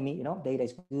flag telling me, data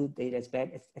is good, data is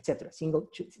bad, etc. Signal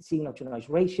to noise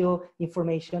ratio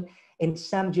information, and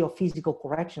some geophysical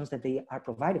corrections that they are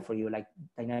provided for you, like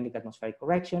dynamic atmospheric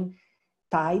correction,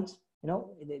 tides,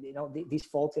 these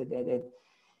faults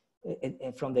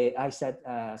from the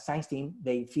ICESat science team,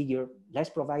 they figure,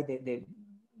 let's provide the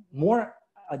more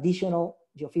additional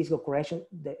geophysical correction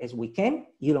as we can.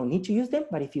 You don't need to use them,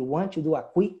 but if you want to do a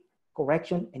quick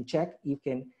correction and check,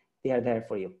 they are there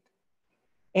for you.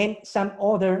 And some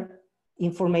other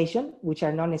information, which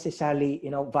are not necessarily,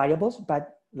 variables,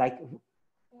 but like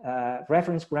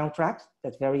reference ground tracks,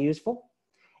 that's very useful.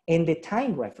 And the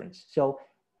time reference. So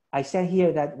I said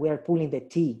here that we are pulling the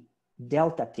T,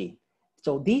 delta T.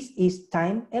 So this is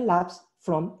time elapsed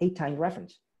from a time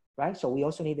reference, right? So we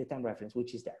also need the time reference,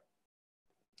 which is there.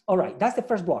 All right, that's the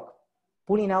first block,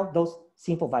 pulling out those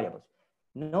simple variables.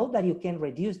 Note that you can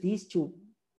reduce these to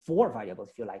 4 variables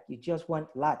if you like. You just want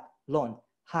lat, long,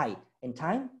 height, and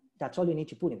time. That's all you need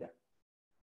to put in there.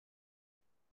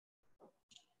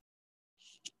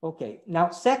 Okay, now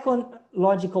second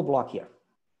logical block here.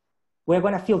 We're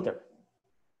going to filter,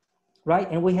 right?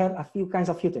 And we have a few kinds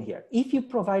of filter here. If you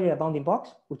provided a bounding box,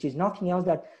 which is nothing else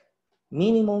that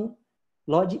minimum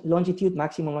longitude,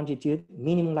 maximum longitude,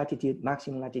 minimum latitude,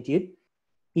 maximum latitude,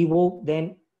 it will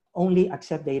then only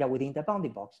accept data within the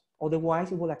bounding box.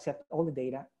 Otherwise, it will accept all the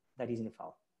data that is in the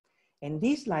file. And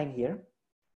this line here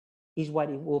is what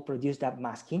it will produce, that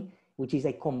masking, which is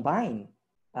a combined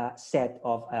set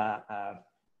of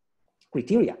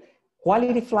criteria.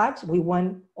 Quality flags, we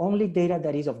want only data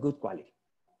that is of good quality.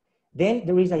 Then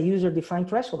there is a user-defined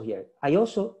threshold here. I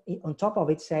also, on top of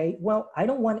it, say, well, I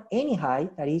don't want any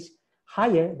height that is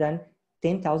higher than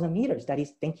 10,000 meters, that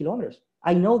is 10 kilometers.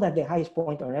 I know that the highest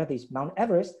point on Earth is Mount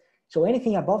Everest, so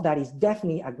anything above that is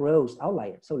definitely a gross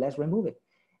outlier, so let's remove it.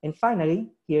 And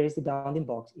finally, here is the bounding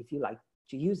box if you like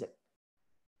to use it.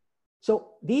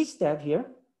 So this step here,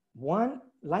 one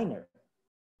liner,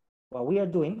 what we are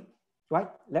doing, right?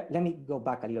 Let me go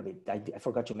back a little bit, I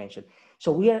forgot to mention.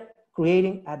 So we are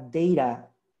creating a data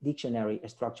dictionary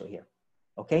structure here,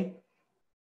 okay?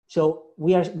 So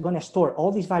we are going to store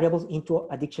all these variables into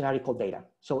a dictionary called data.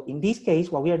 So in this case,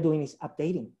 what we are doing is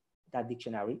updating that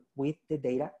dictionary with the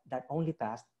data that only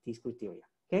passed these criteria,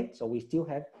 okay? So we still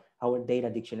have our data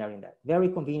dictionary in that. Very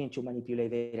convenient to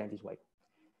manipulate data in this way.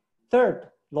 Third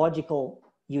logical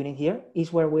unit here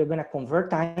is where we're going to convert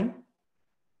time,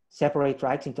 separate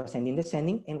tracks into ascending,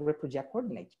 descending, and reproject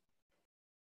coordinates.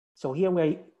 So here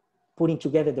we're putting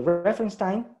together the reference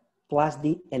time plus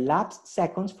the elapsed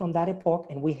seconds from that epoch,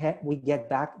 and we get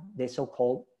back the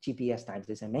so-called GPS times,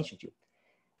 as I mentioned to you.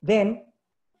 Then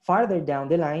farther down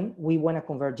the line, we want to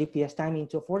convert GPS time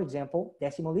into, for example,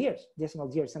 decimal years.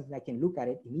 Decimal years is something I can look at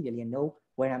it immediately and know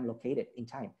where I'm located in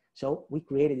time. So we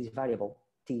created this variable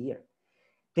T here.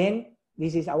 Then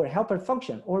this is our helper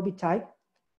function, orbit type,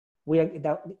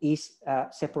 that is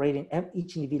separating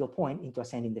each individual point into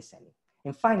ascending, descending.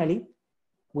 And finally,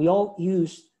 we all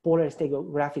use polar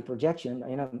stereographic projection,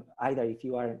 either if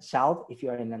you are south, if you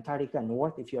are in Antarctica,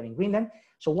 north, if you are in Greenland.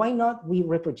 So why not we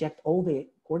reproject all the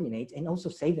coordinates and also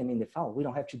save them in the file? We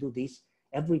don't have to do this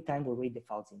every time we read the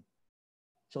files in.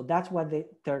 So that's what the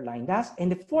third line does.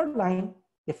 And the fourth line,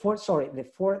 the fourth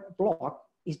block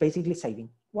is basically saving.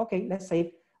 Okay, let's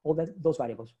save all those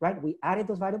variables, right? We added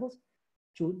those variables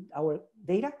to our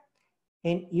data,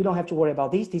 and you don't have to worry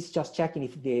about this. This is just checking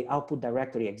if the output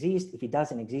directory exists. If it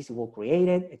doesn't exist, it will create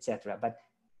it, etc. But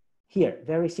here,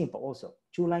 very simple also.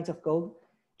 2 lines of code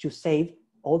to save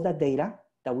all that data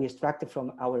that we extracted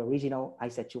from our original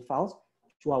ICESat-2 files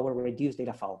to our reduced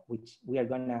data file, which we are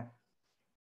gonna,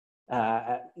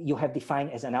 you have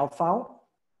defined as an out file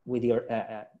with your,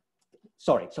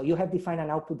 so you have defined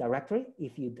an output directory.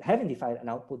 If you haven't defined an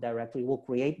output directory, we'll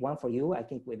create one for you, I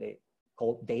think with a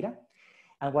called data.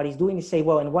 And what it's doing is say,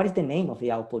 well, and what is the name of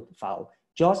the output file?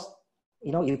 Just,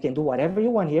 you can do whatever you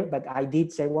want here, but I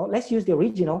did say, well, let's use the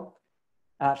original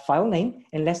file name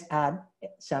and let's add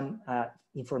some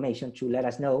information to let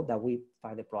us know that we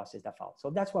finally processed the file.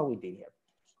 So that's what we did here.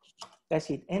 Let's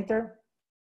hit enter.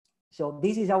 So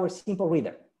this is our simple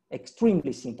reader,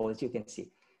 extremely simple, as you can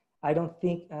see. I don't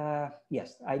think,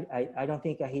 yes, I don't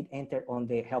think I hit enter on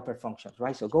the helper functions,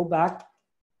 right? So go back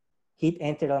hit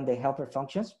enter on the helper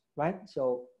functions, right?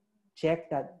 So check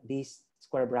that this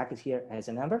square bracket here has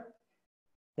a number,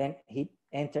 then hit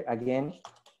enter again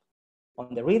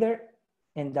on the reader,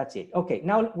 and that's it. Okay,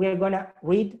 now we're gonna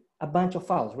read a bunch of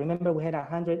files. Remember, we had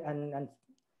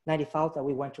 190 files that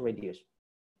we want to reduce.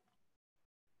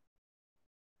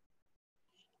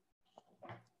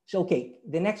 So, okay,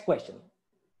 the next question.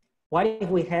 What if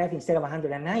we have, instead of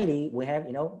 190, we have,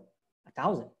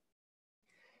 1,000?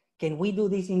 Can we do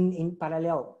this in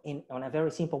parallel on a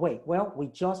very simple way? Well, we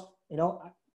just,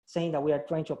 saying that we are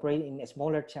trying to operate in as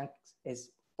smaller chunks as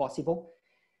possible.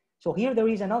 So here there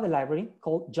is another library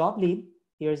called joblib.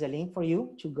 Here's a link for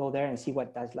you to go there and see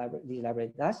what this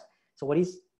library does. So what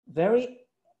is very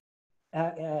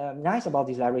nice about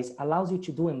this library is allows you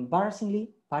to do embarrassingly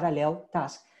parallel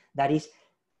tasks. That is,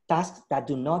 tasks that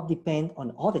do not depend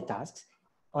on other tasks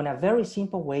on a very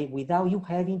simple way without you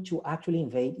having to actually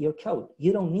invade your code.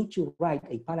 You don't need to write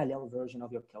a parallel version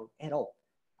of your code at all.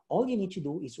 All you need to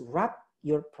do is wrap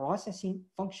your processing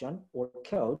function or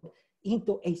code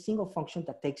into a single function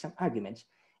that takes some arguments,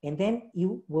 and then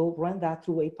you will run that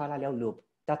through a parallel loop.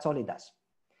 That's all it does.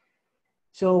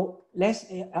 So let's,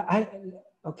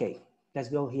 okay, let's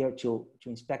go here to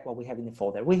inspect what we have in the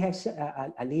folder. We have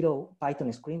a little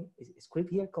Python script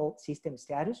here called system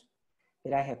status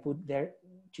that I have put there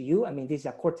to you. I mean, this is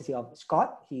a courtesy of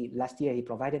Scott. Last year he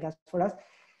provided us for us.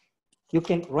 You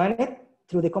can run it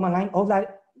through the command line. All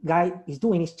that guy is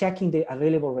doing is checking the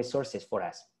available resources for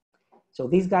us. So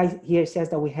this guy here says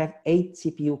that we have 8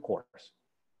 CPU cores.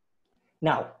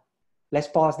 Now, let's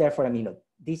pause there for a minute.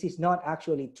 This is not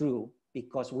actually true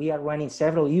because we are running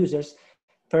several users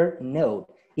per node.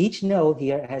 Each node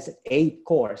here has 8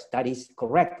 cores. That is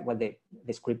correct what the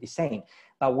script is saying.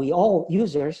 But we all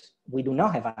users, we do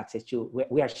not have access to,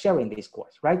 we are sharing these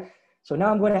cores, right? So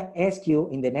now I'm gonna ask you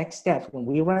in the next steps when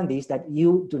we run this that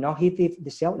you do not hit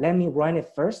the cell. Let me run it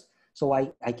first so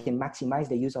I can maximize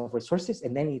the use of resources,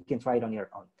 and then you can try it on your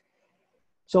own.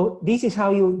 So this is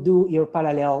how you do your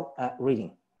parallel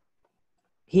reading.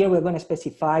 Here we're gonna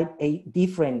specify a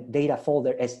different data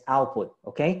folder as output,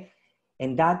 okay?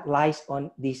 And that lies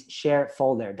on this share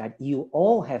folder that you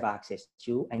all have access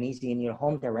to and is in your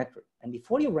home directory. And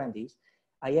before you run this,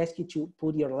 I ask you to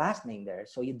put your last name there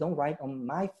so you don't write on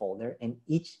my folder and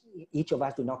each of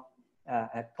us do not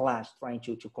clash trying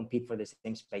to compete for the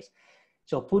same space.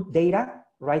 So put data,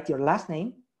 write your last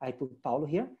name. I put Paolo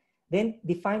here. Then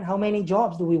define how many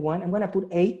jobs do we want. I'm gonna put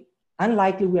 8.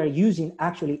 Unlikely we are using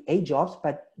actually 8 jobs,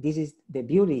 but this is the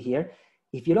beauty here.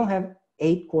 If you don't have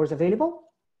 8 cores available,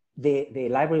 the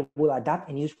library will adapt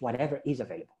and use whatever is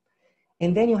available.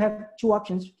 And then you have 2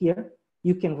 options here.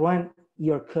 You can run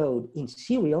your code in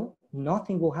serial.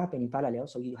 Nothing will happen in parallel,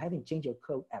 so you haven't changed your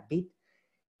code a bit.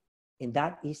 And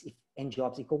that is if n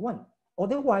jobs equal 1.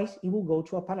 Otherwise, it will go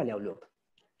to a parallel loop.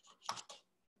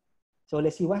 So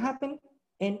let's see what happened.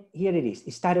 And here it is.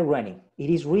 It started running. It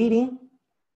is reading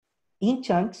in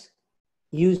chunks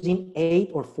using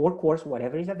 8 or 4 cores,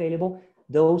 whatever is available,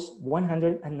 those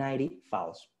 190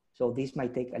 files. So this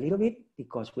might take a little bit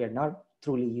because we are not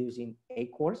truly using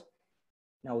 8 cores.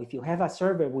 Now, if you have a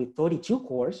server with 32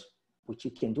 cores, which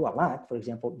you can do a lot, for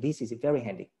example, this is very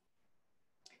handy.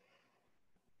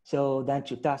 So done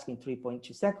to task in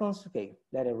 3.2 seconds. Okay,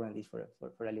 let it run this for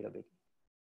a little bit.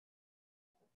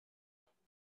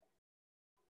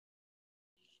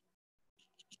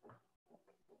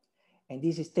 And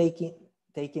this is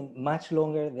taking much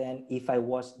longer than if I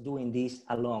was doing this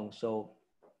alone. So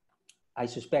I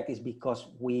suspect it's because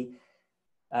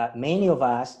many of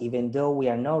us, even though we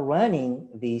are not running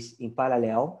this in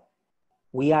parallel,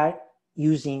 we are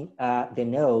using the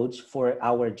nodes for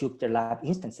our Jupyter Lab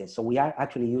instances. So we are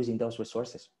actually using those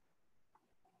resources.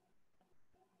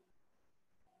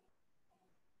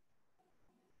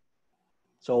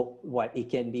 So what it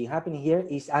can be happening here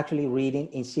is actually reading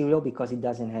in serial because it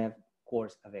doesn't have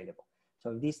cores available.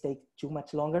 So if this takes too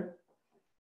much longer,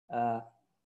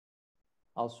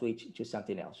 I'll switch to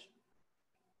something else.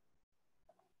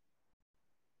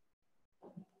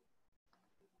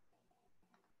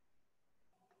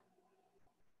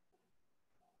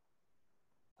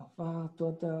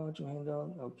 Total to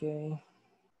handle, okay.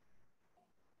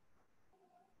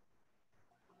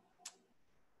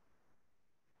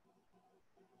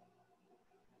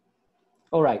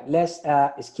 All right, let's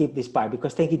skip this part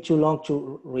because taking too long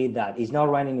to read that. It's not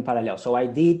running in parallel. So I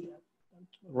did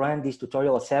run this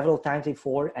tutorial several times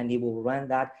before and it will run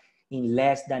that in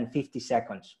less than 50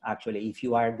 seconds, actually, if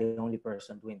you are the only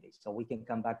person doing this. So we can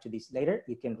come back to this later.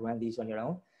 You can run this on your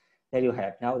own. There you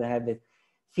have. Now they have the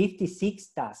 56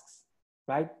 tasks,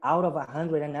 right? Out of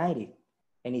 190.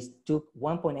 and it took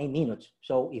 1.8 minutes.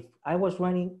 So if I was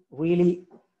running really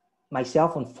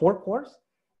myself on 4 cores,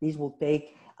 this will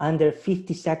take under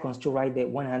 50 seconds to write the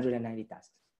 190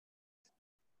 tasks.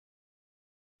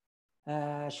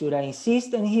 Should I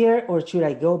insist on here or should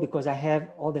I go because I have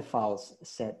all the files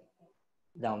set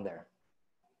down there?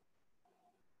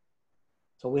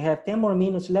 So we have 10 more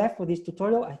minutes left for this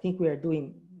tutorial. I think we are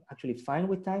doing actually fine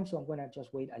with time, so I'm gonna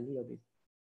just wait a little bit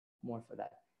more for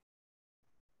that.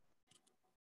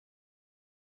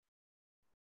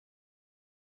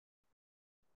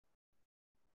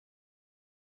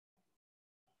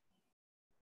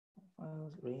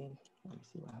 Files, read. Let me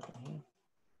see what happened here.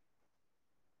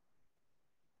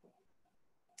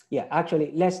 Yeah,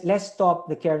 actually, let's stop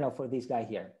the kernel for this guy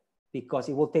here because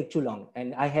it will take too long.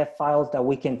 And I have files that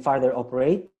we can further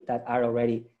operate that are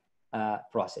already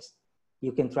processed.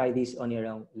 You can try this on your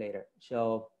own later.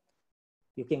 So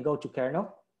you can go to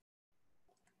kernel,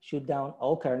 shoot down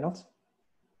all kernels.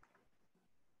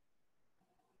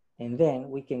 And then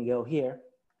we can go here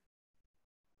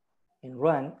and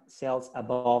run cells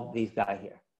above this guy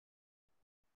here.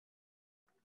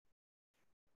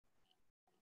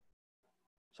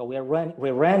 So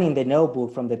we're running the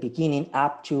notebook from the beginning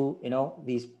up to, you know,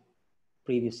 this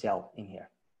previous cell in here.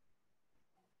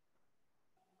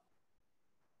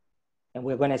 And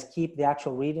we're going to skip the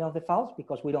actual reading of the files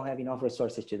because we don't have enough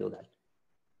resources to do that.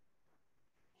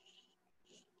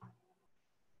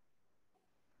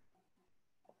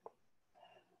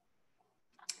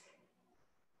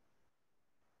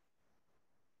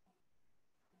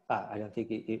 I don't think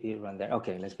it ran there.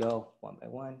 Okay, let's go one by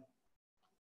one.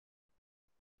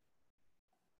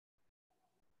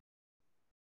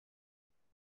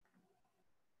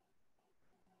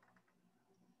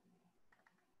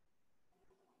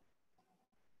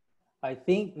 I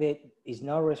think that is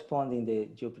not responding the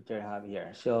Jupyter Hub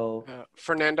here. So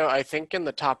Fernando, I think in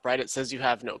the top right, it says you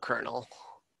have no kernel.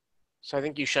 So I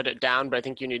think you shut it down, but I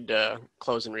think you need to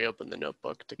close and reopen the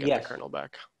notebook to get the kernel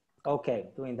back. Okay,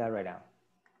 doing that right now.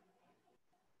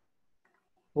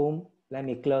 Boom, let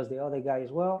me close the other guy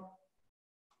as well.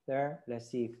 There, let's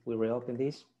see if we reopen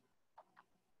this.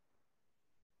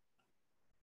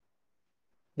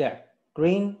 There,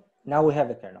 green, now we have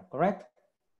the kernel, correct?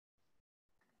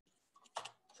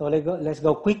 So let's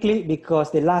go quickly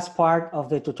because the last part of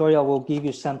the tutorial will give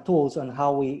you some tools on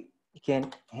how we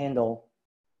can handle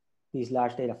these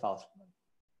large data files.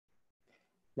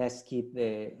 Let's keep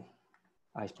the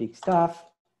I speak stuff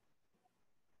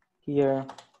here.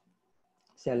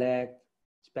 Select,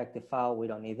 inspect the file, we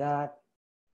don't need that.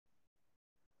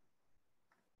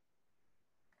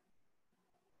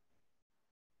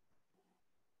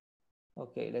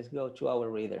 Okay, let's go to our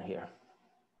reader here.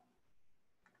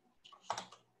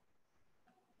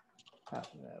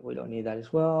 We don't need that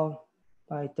as well.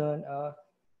 Python,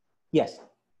 yes,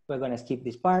 we're gonna skip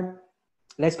this part.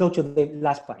 Let's go to the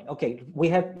last point. Okay, we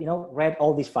have, you know, read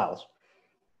all these files.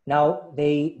 Now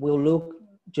they will look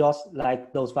just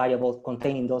like those variables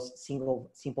containing those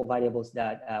simple variables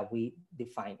that we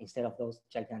define instead of those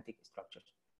gigantic structures.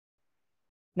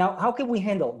 Now, how can we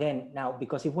handle then now?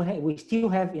 Because if we still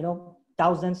have, you know,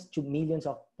 thousands to millions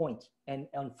of points. And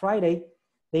on Friday,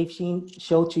 they've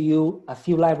showed to you a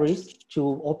few libraries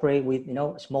to operate with, you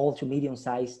know, small to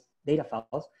medium-sized data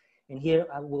files. And here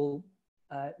I will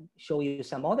show you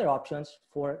some other options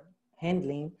for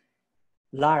handling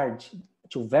large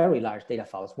to very large data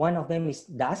files. One of them is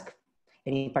Dask,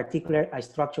 and in particular, a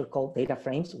structure called data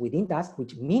frames within Dask,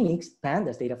 which mimics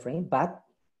Pandas data frame, but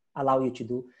allow you to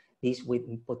do this with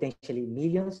potentially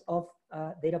millions of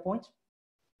data points.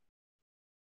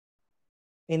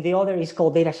 And the other is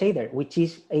called Data Shader, which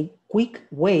is a quick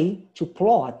way to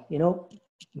plot, you know,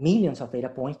 millions of data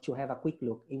points to have a quick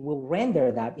look. It will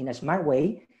render that in a smart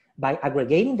way by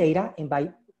aggregating data and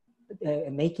by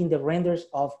making the renders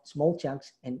of small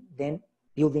chunks and then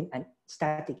building a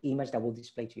static image that will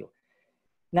display to you.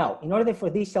 Now, in order for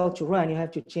this cell to run, you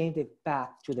have to change the path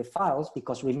to the files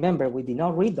because remember, we did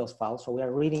not read those files, so we are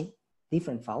reading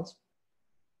different files.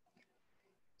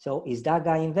 So is that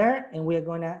guy in there? And we're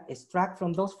gonna extract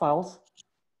from those files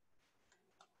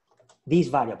these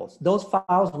variables. Those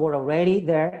files were already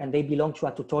there and they belong to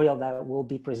a tutorial that will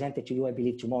be presented to you, I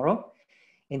believe, tomorrow.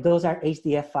 And those are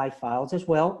HDF5 files as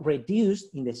well,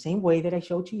 reduced in the same way that I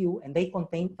showed to you, and they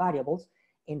contain variables.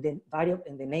 And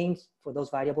the names for those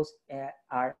variables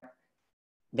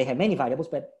they have many variables,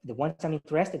 but the ones I'm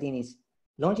interested in is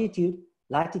longitude,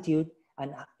 latitude,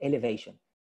 and elevation.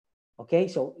 Okay,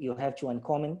 so you have to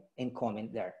uncomment and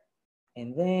comment there.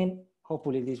 And then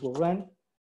hopefully this will run.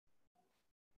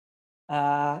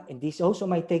 And this also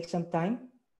might take some time.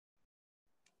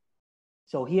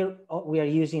 So here we are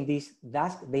using this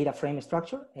Dask data frame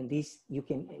structure, and this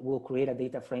will create a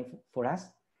data frame for us.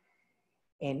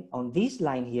 And on this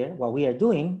line here, what we are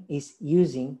doing is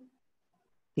using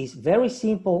this very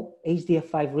simple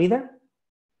HDF5 reader.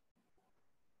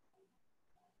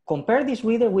 Compare this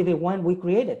reader with the one we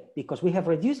created, because we have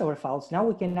reduced our files. Now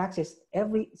we can access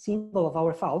every single of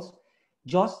our files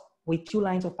just with 2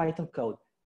 lines of Python code,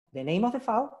 the name of the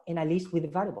file and a list with the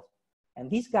variables.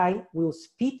 And this guy will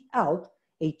spit out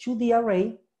a 2D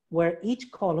array where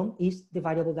each column is the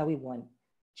variable that we want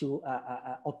to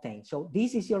obtain. So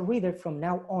this is your reader from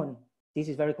now on. This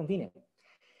is very convenient.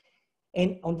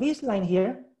 And on this line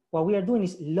here, what we are doing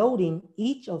is loading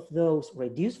each of those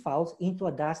reduced files into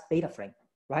a Dask data frame,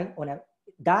 right?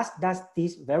 Dask does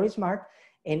this very smart,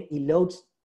 and it loads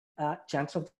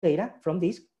chunks of data from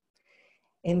this.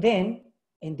 And then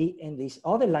in this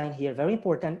other line here, very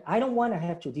important, I don't want to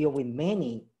have to deal with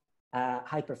many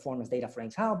high performance data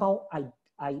frames. How about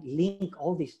I link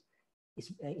all these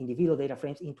individual data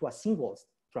frames into a single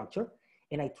structure,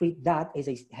 and I treat that as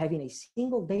having a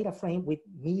single data frame with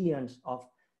millions of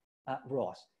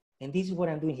rows. And this is what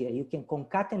I'm doing here. You can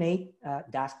concatenate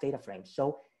Dask data frames.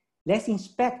 So let's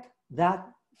inspect that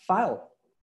file.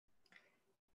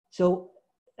 So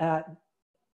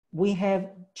we have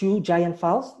 2 giant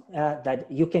files that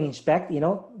you can inspect,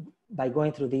 by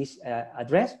going through this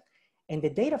address. And the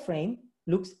data frame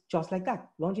looks just like that: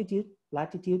 longitude,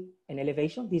 latitude, and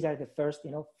elevation. These are the first,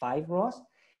 5 rows.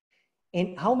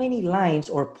 And how many lines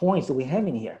or points do we have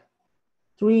in here?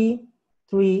 3,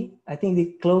 I think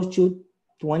it's close to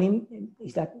 20,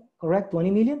 is that correct?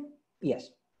 20 million? Yes.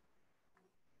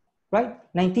 Right?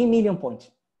 19 million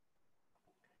points.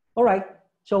 All right.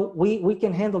 So we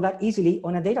can handle that easily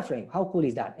on a data frame. How cool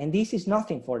is that? And this is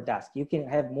nothing for Dask. You can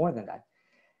have more than that.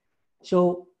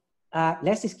 So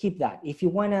let's skip that. If you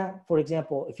wanna, for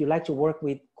example, if you like to work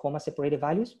with comma separated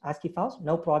values, ASCII files,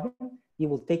 no problem. You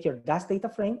will take your Dask data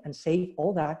frame and save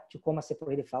all that to comma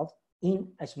separated files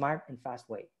in a smart and fast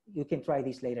way. You can try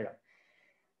this later on.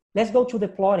 Let's go to the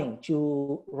plotting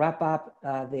to wrap up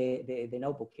the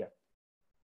notebook here.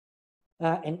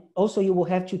 And also you will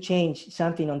have to change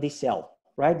something on this cell,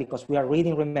 right? Because we are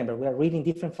reading, remember, we are reading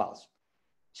different files.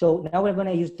 So now we're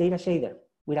gonna use data shader,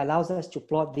 which allows us to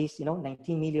plot these,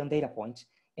 19 million data points,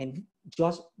 and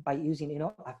just by using,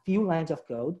 a few lines of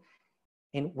code.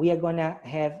 And we are gonna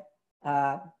have,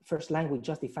 first line, we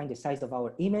just define the size of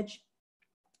our image,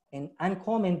 and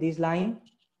uncomment this line,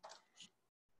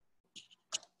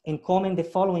 and comment the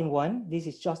following one. This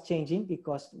is just changing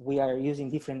because we are using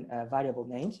different variable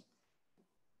names.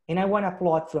 And I want to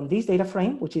plot from this data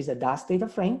frame, which is a Dask data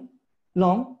frame,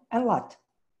 long and lat.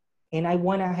 And I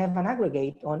want to have an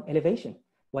aggregate on elevation.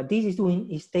 What this is doing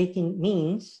is taking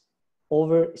means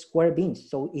over square bins.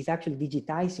 So it's actually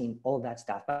digitizing all that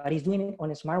stuff, but it's doing it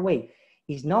on a smart way.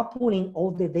 It's not pulling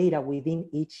all the data within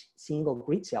each single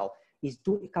grid cell. It's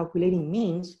calculating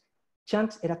means,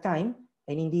 chunks at a time,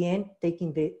 and in the end,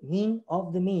 taking the mean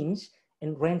of the means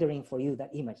and rendering for you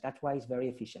that image. That's why it's very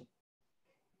efficient.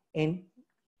 And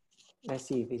let's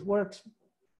see if it works.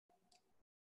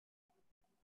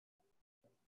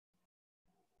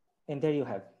 And there you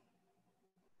have.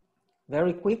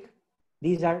 Very quick.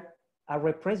 These are a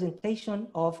representation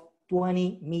of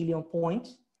 20 million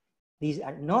points. These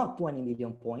are not 20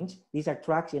 million points. These are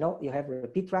tracks, you have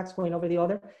repeat tracks going over the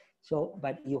other. So,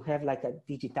 but you have like a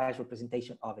digitized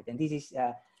representation of it. And this is,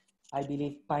 I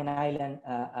believe, Pine Island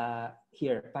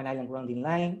here, Pine Island grounding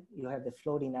line. You have the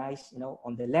floating ice,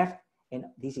 on the left. And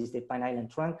this is the Pine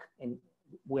Island trunk, and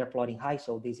we're plotting high.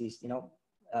 So this is,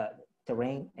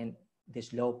 terrain, and the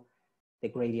slope, the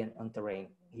gradient on terrain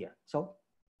here. So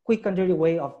quick and dirty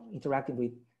way of interacting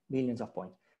with millions of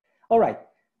points. All right,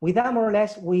 with that, more or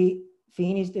less, we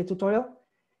finished the tutorial.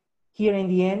 Here in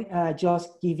the end,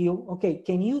 just give you, okay,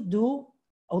 can you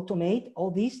automate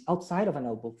all this outside of a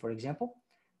notebook, for example?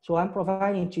 So I'm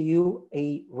providing to you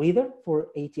a reader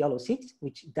for ATL06,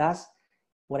 which does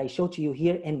what I showed to you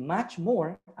here and much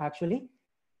more, actually.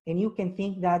 And you can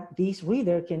think that this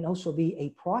reader can also be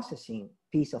a processing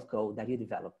piece of code that you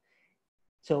develop.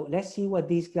 So let's see what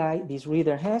this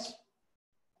reader has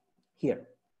here.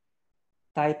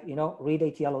 Type, read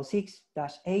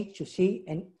ATL06-8 to see,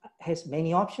 and has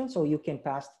many options. So you can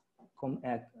pass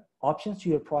options to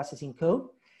your processing code.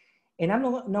 And I'm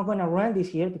not going to run this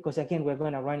here because, again, we're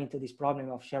going to run into this problem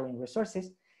of sharing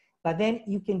resources. But then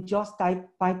you can just type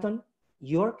Python,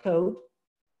 your code,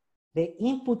 the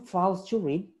input files to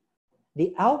read,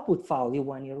 the output file you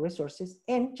want your resources,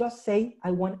 and just say,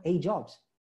 I want 8 jobs.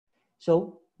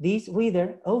 So this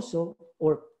reader also,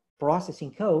 or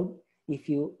processing code, if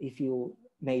you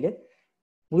made it,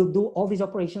 we'll do all these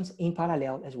operations in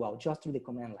parallel as well, just through the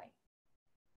command line.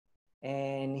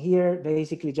 And here,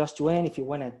 basically, just to end, if you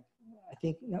want to, I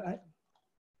think,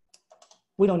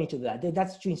 we don't need to do that.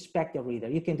 That's to inspect the reader.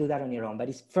 You can do that on your own, but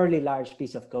it's a fairly large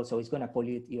piece of code, so it's going to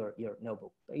pollute your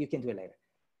notebook. But you can do it later.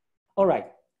 All right.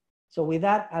 So with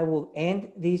that, I will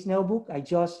end this notebook. I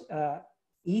just,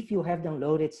 if you have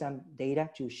downloaded some data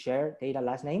to share data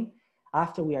last name,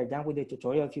 after we are done with the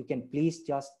tutorial, if you can please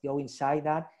just go inside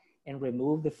that and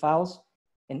remove the files.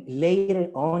 And later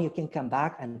on, you can come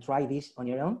back and try this on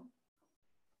your own.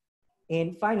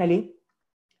 And finally,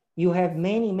 you have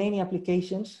many, many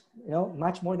applications, you know,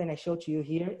 much more than I showed to you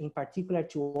here, in particular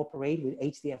to operate with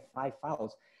HDF5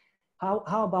 files. How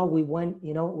about we want,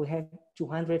 you know, we have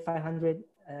 200, 500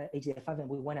 HDF5 and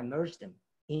we want to merge them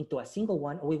into a single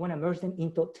one, or we want to merge them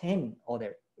into 10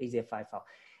 other HDF5 files.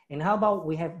 And how about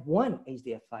we have one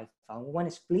HDF5 file, we want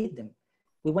to split them.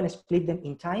 We want to split them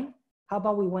in time. How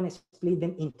about we want to split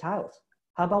them in tiles?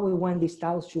 How about we want these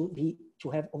tiles to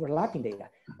have overlapping data?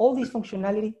 All this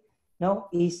functionality now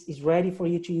is ready for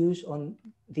you to use on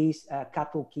this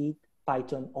CatleKit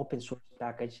Python open source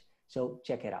package. So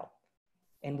check it out.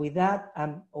 And with that,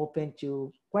 I'm open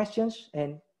to questions,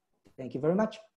 and thank you very much.